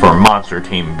excuse for a monster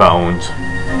team, Bones.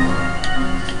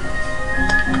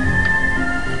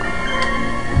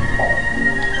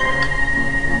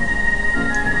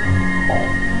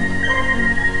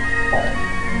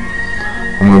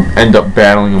 I'm going to end up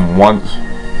battling him once.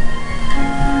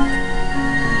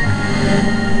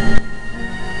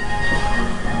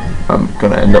 I'm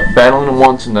going to end up battling him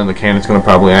once, and then the cannon's going to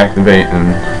probably activate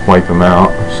and wipe him out,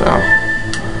 so...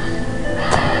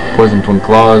 Poison Twin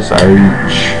Claws, ouch.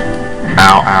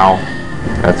 Ow, ow.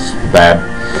 That's bad.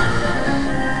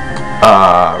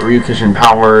 Ryukishin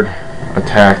powered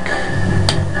attack.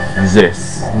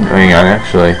 This. Hang on,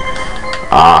 actually.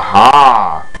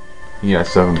 Aha! He has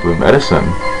 7 blue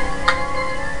medicine.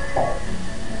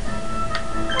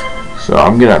 So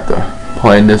I'm gonna have to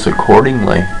plan this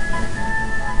accordingly.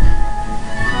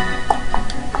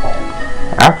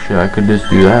 Actually, I could just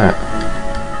do that.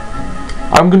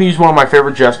 I'm going to use one of my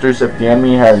favorite jesters if the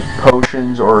enemy has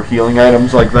potions or healing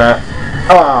items like that.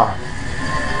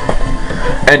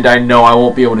 And I know I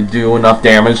won't be able to do enough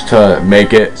damage to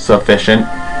make it sufficient.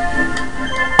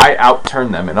 I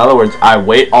outturn them. In other words, I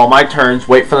wait all my turns,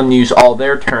 wait for them to use all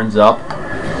their turns up,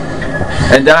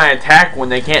 and then I attack when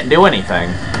they can't do anything.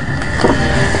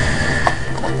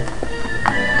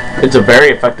 It's a very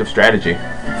effective strategy.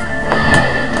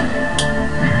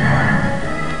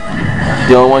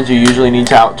 The only ones you usually need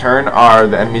to outturn are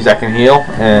the enemies that can heal,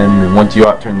 and once you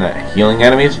outturn the healing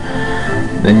enemies,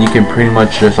 then you can pretty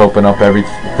much just open up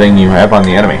everything you have on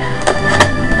the enemy.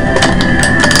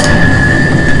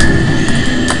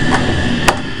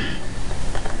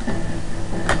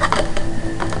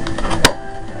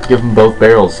 Give them both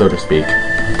barrels, so to speak.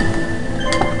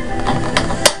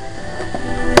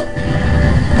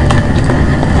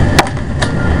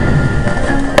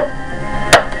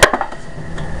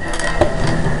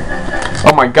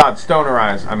 Oh my god, stoner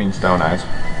eyes. I mean stone eyes.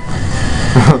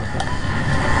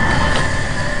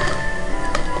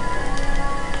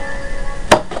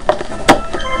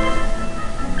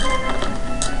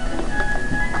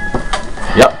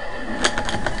 Yep.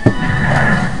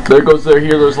 There goes their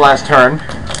healer's last turn.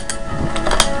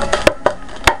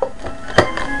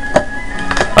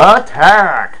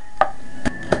 Attack!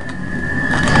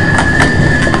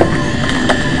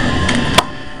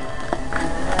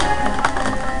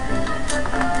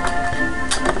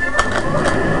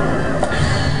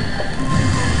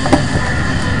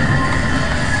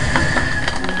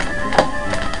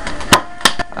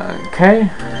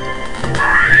 Okay.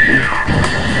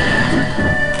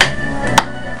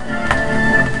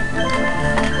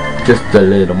 Just a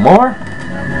little more.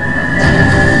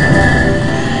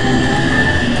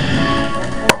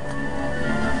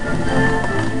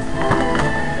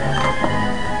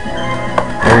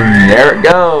 And there it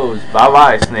goes.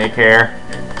 Bye-bye, snake hair.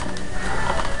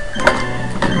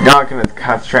 Now I'm going to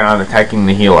concentrate on attacking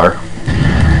the healer.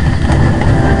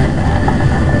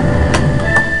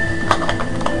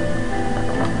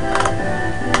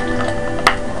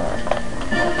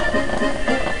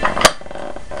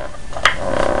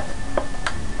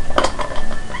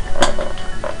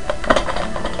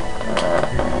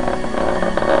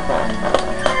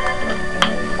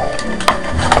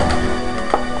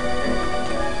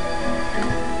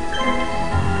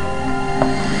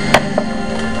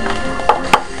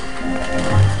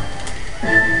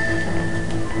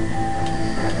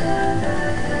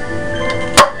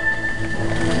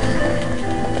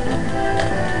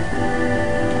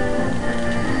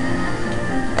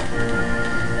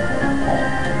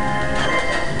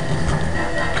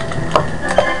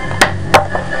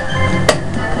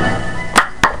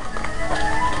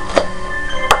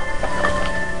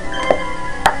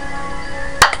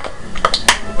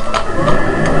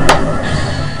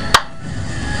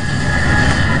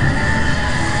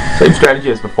 strategy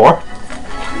as before.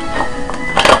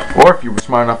 Or if you were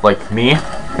smart enough like me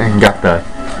and got the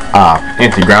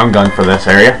anti-ground gun for this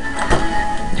area,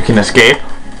 you can escape.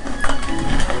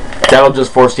 That'll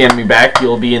just force the enemy back.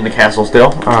 You'll be in the castle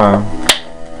still.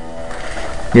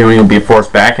 You know, you'll be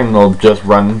forced back and they'll just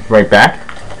run right back.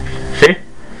 See?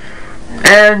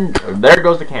 And there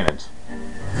goes the cannons.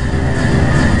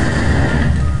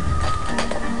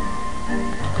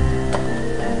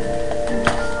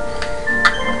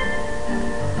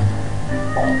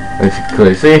 As you can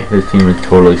clearly see, this team is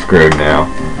totally screwed now.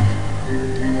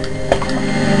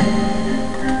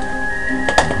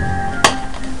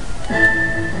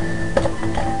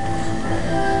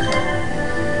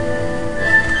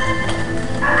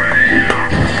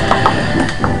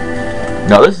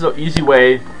 Now this is an easy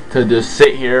way to just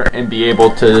sit here and be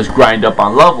able to just grind up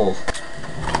on levels,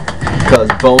 because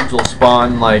bones will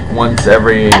spawn like once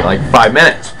every like 5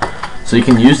 minutes. So you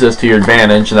can use this to your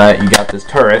advantage, that you got this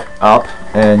turret up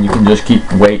and you can just keep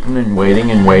waiting and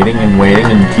waiting and waiting and waiting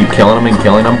and keep killing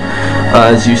them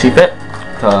as you see fit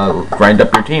to grind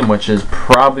up your team, which is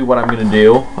probably what I'm going to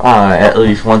do at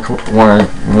least one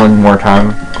more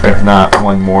time, if not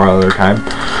one more other time.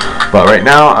 But right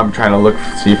now I'm trying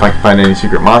to see if I can find any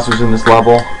secret monsters in this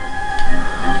level.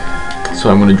 So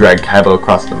I'm going to drag Kaibo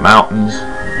across the mountains,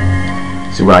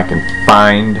 see what I can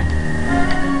find.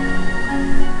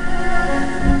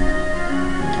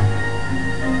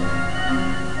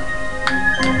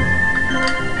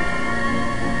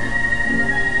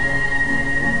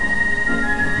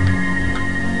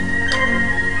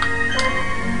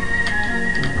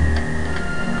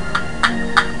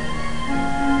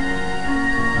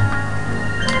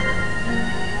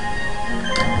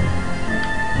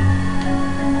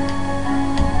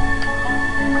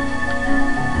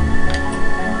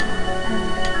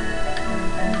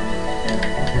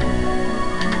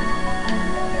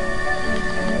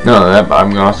 No, that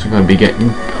I'm also going to be getting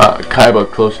Kaiba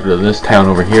closer to this town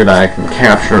over here that I can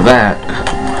capture that,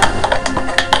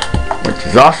 which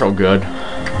is also good.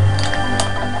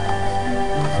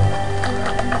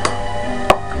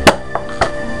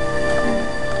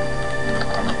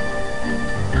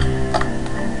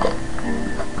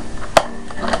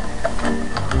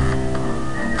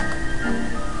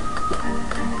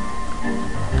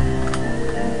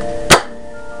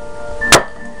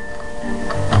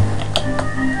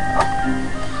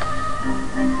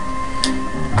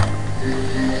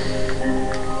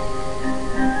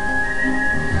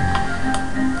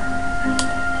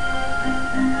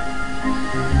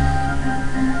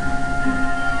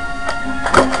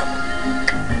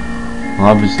 Well,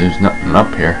 obviously there's nothing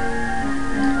up here.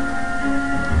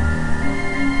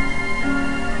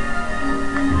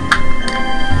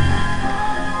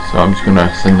 So I'm just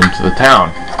gonna send them to the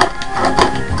town.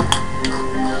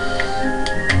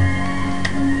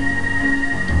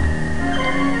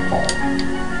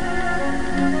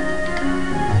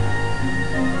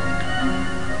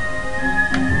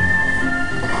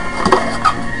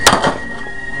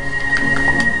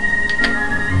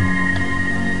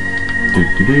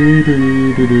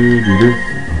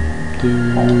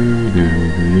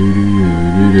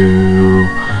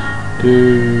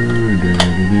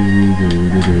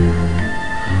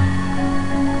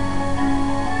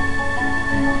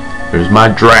 There's my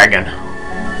dragon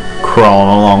crawling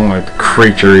along like the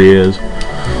creature he is.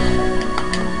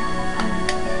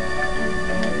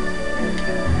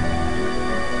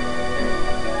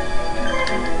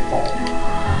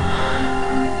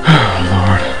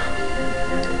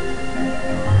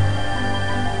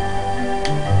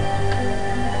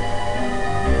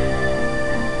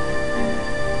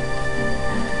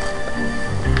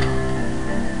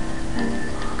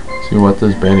 See, what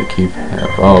does Bandit Keep have?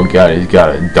 Oh god, he's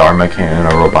got a Dharma Cannon,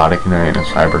 a Robotic Knight, and a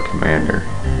Cyber Commander.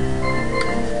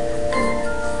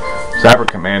 Cyber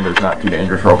Commander's not too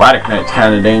dangerous. Robotic Knight's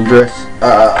kind of dangerous.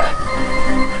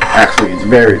 Actually, it's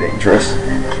very dangerous.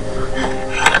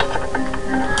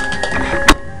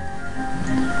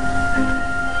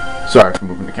 Sorry for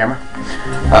moving the camera.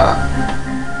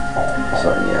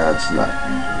 So yeah, it's not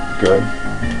good.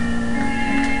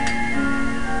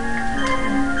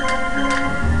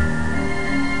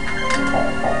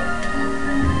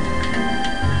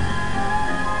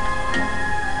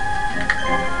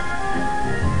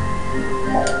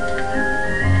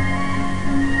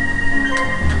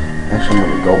 Actually, I'm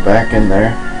gonna go back in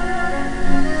there.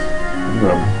 I'm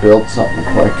gonna build something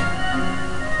quick.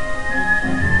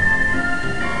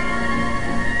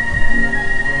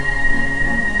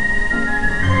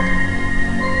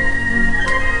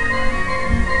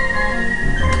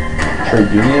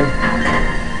 Trade Union.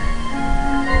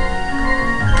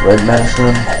 Red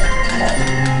Medicine.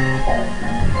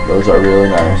 Those are really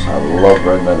nice. I love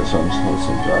red medicines. Those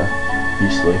things are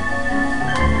beastly.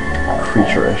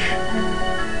 Creature-ish.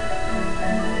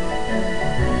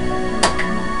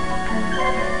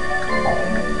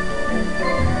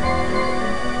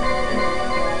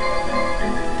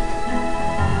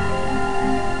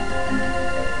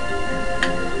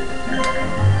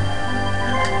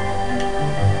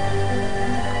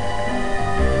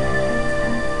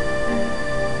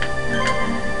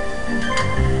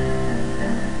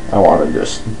 I want to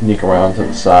just sneak around to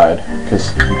the side, because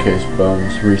in case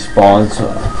Bones respawns,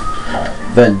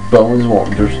 then Bones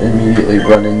won't just immediately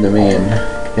run into me and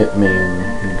hit me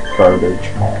in garbage.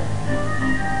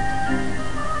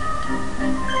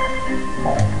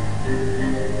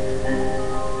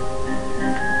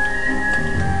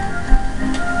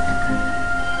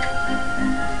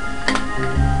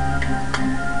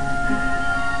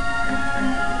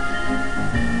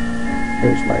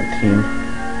 There's my team.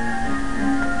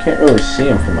 Can't really see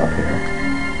him from up here.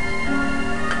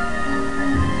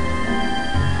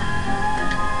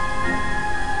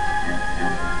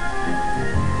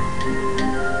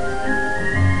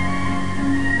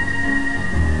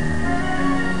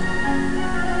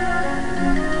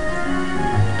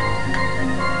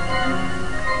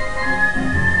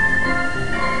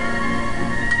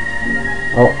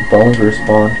 Oh, Bones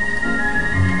respawned.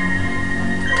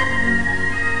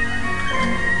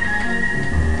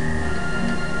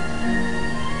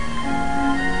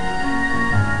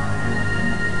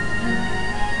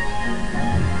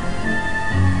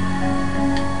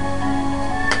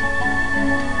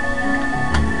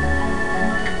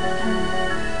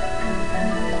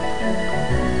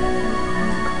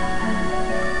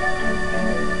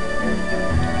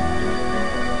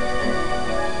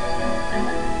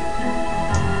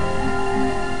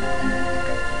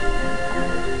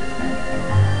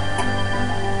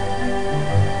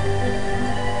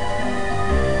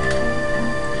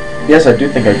 Yes, I do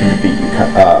think I can defeat you,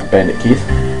 Bandit Keith.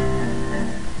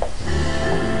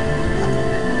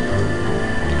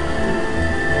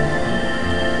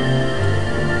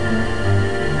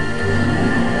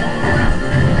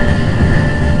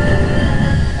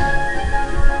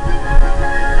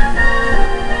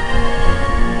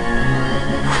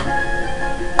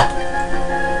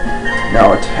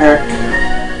 Now attack.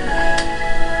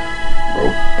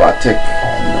 Robotic.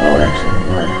 No, actually.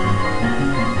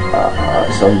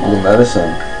 Some blue medicine.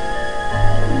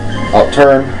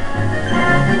 Upturn.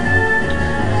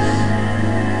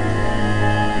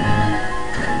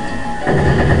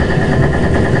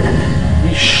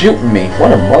 He's shooting me.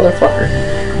 What a motherfucker.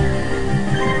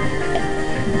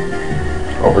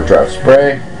 Overdrive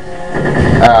spray.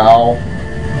 Ow.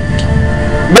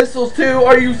 Missiles too?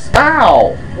 Are you...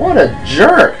 Ow! What a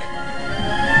jerk.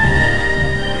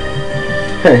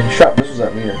 Hey, you shot missiles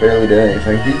at me and it barely did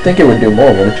anything. You'd think it would do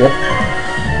more, wouldn't you?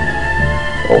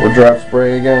 Overdrive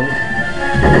spray again.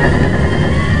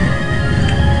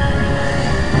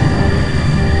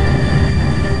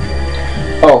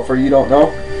 Oh, for you don't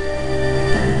know?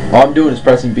 All I'm doing is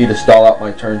pressing B to stall out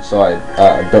my turn so I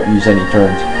don't use any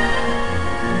turns.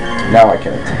 Now I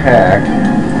can attack.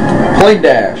 Plane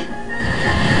dash!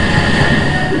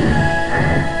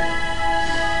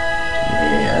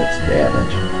 Yeah, that's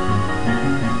damage.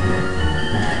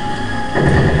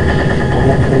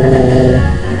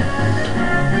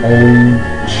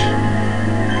 Ouch.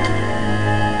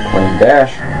 Plane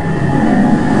dash.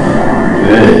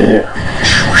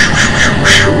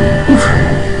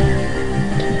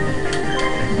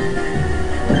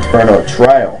 Inferno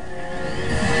trial.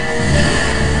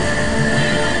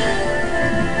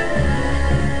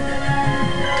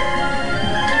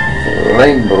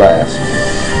 Flame blast.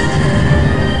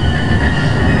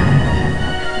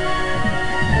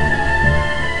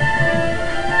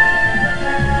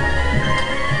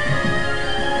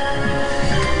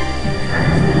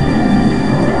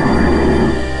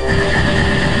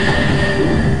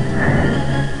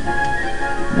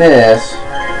 Miss.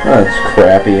 That's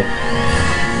crappy.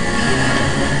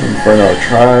 Inferno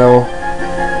trial.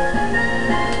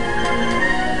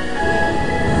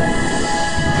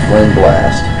 Flame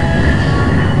blast.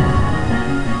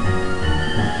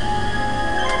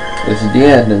 This is the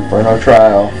end. Inferno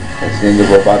trial. That's the end of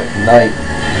Robotic Knight.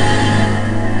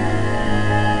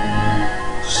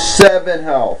 7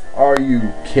 health. Are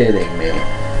you kidding me?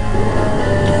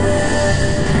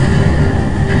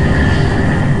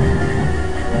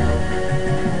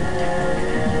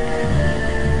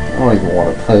 I don't even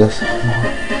want to play this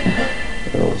anymore.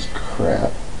 That was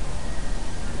crap.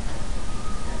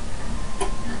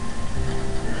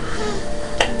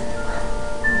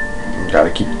 Gotta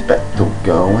keep the battle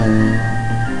going.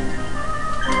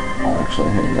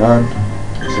 Actually, hang on.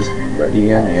 Is this ready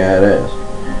again? Yeah, it is.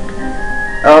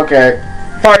 Okay.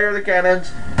 Fire the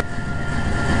cannons!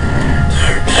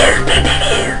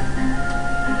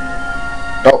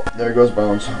 Oh, there goes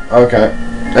Bones. Okay.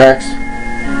 Next.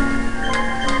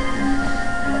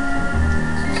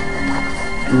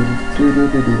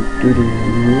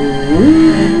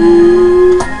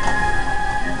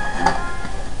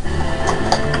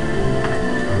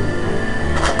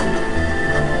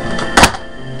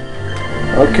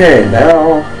 Okay,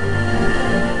 now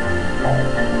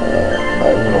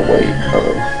I'm gonna wait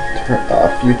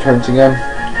a few turns again.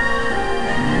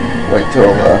 Wait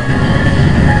till the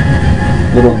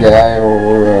little guy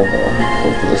or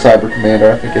the cyber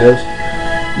commander, I think it is,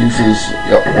 uses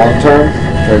one turn.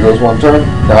 There goes one turn.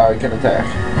 Now I can attack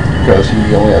because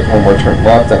he only has one more turn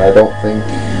left, and I don't think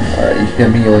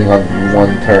him healing on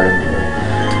one turn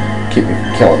will keep me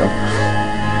from killing him.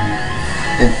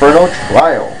 Inferno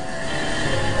Trial.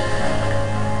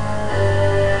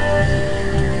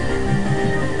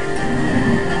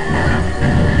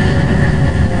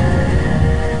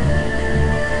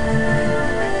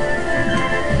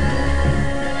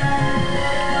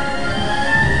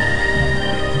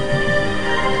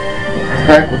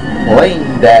 Attack with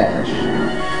Flame Dash.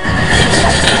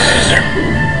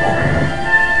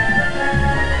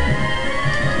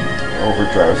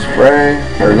 Overdrive Spray.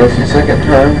 There goes the second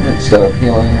turn. Instead of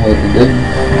healing like we did,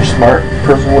 a smart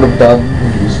person would have done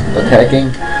when he was attacking.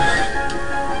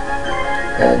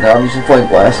 And now I'm using Flame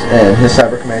Blast, and his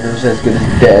Cyber Commander is as good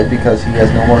as dead because he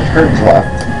has no more turns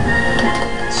left.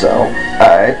 So,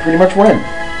 I pretty much win.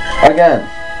 Again.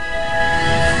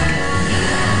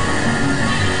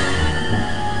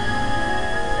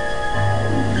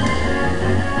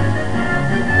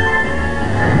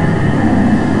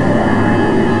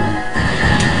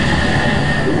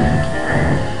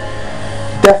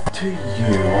 Death to you.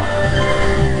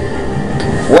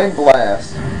 Flame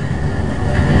Blast.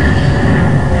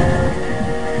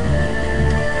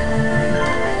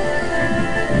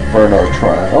 Inferno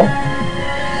Trial.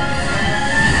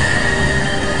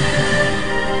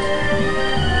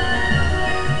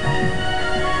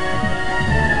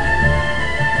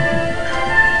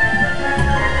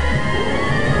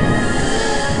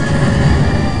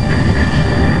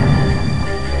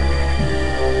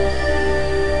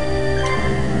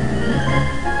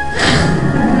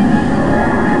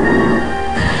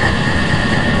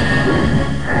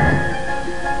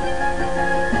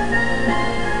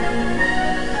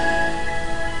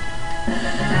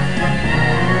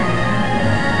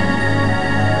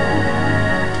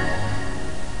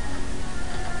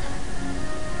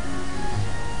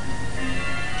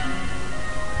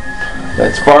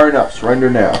 That's far enough. Surrender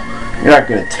now. You're not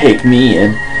gonna take me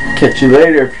in. Catch you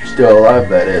later if you're still alive,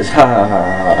 that is. Ha ha ha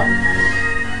ha.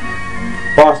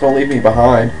 Boss, don't leave me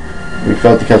behind. We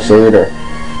failed to catch the leader.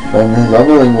 Then his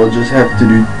underling will just have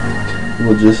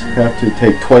to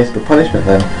take twice the punishment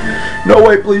then. No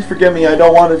way, please forgive me. I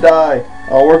don't want to die.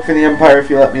 I'll work for the Empire if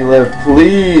you let me live.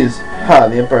 Please. Ha,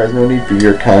 the Empire has no need for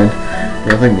your kind.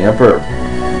 The only thing the Emperor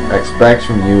expects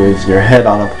from you is your head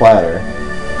on a platter.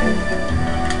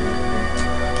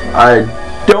 I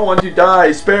don't want to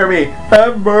die. Spare me.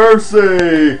 Have mercy.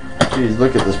 Jeez,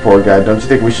 look at this poor guy. Don't you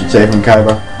think we should save him,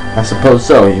 Kaiba? I suppose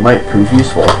so. He might prove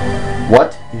useful.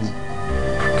 What?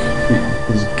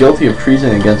 He's guilty of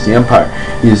treason against the Empire.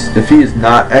 If he is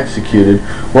not executed,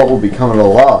 what will become of the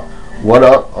law? What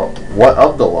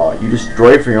of the law? You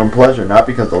destroy it for your own pleasure, not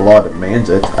because the law demands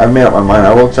it. I've made up my mind.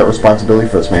 I will accept responsibility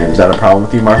for this man. Is that a problem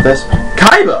with you, Marthas?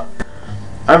 Kaiba!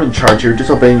 I'm in charge here.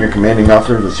 Disobeying your commanding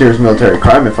officer is a serious military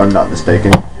crime, if I'm not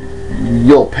mistaken.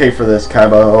 You'll pay for this,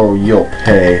 Kaiba. Oh, you'll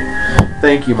pay.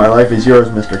 Thank you. My life is yours,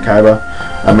 Mr. Kaiba.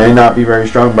 I may not be very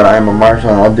strong, but I am a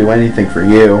marshal, and I'll do anything for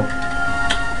you.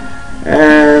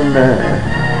 And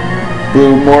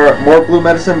more blue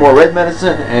medicine, more red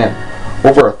medicine, and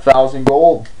over 1,000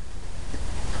 gold.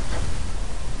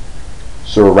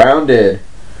 Surrounded,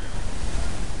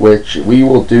 which we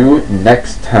will do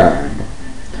next time.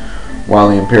 While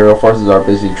the Imperial forces are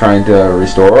busy trying to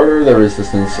restore order, the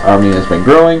Resistance army has been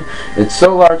growing. It's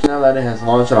so large now that it has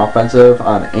launched an offensive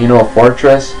on Ano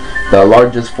Fortress, the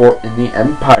largest fort in the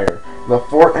Empire. The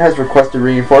fort has requested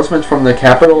reinforcements from the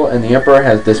capital, and the Emperor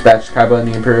has dispatched Kaiba and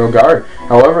the Imperial Guard.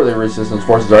 However, the Resistance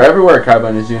forces are everywhere. Kaiba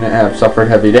and his unit have suffered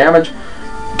heavy damage.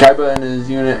 Kaiba and his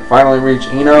unit finally reach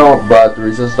Ino, but the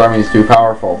Resistance army is too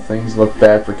powerful. Things look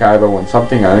bad for Kaiba when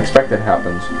something unexpected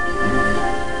happens.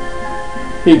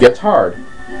 He gets hard.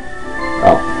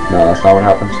 Oh, no, that's not what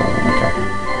happens. So, okay.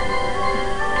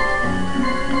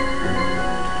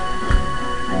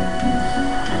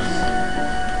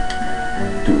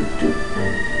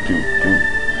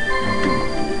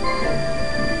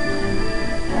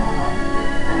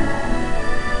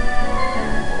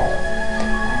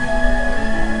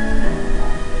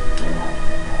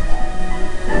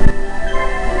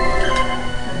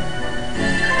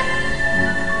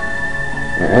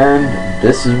 And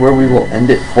this is where we will end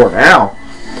it for now.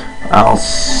 I'll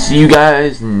see you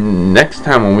guys next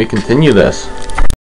time when we continue this.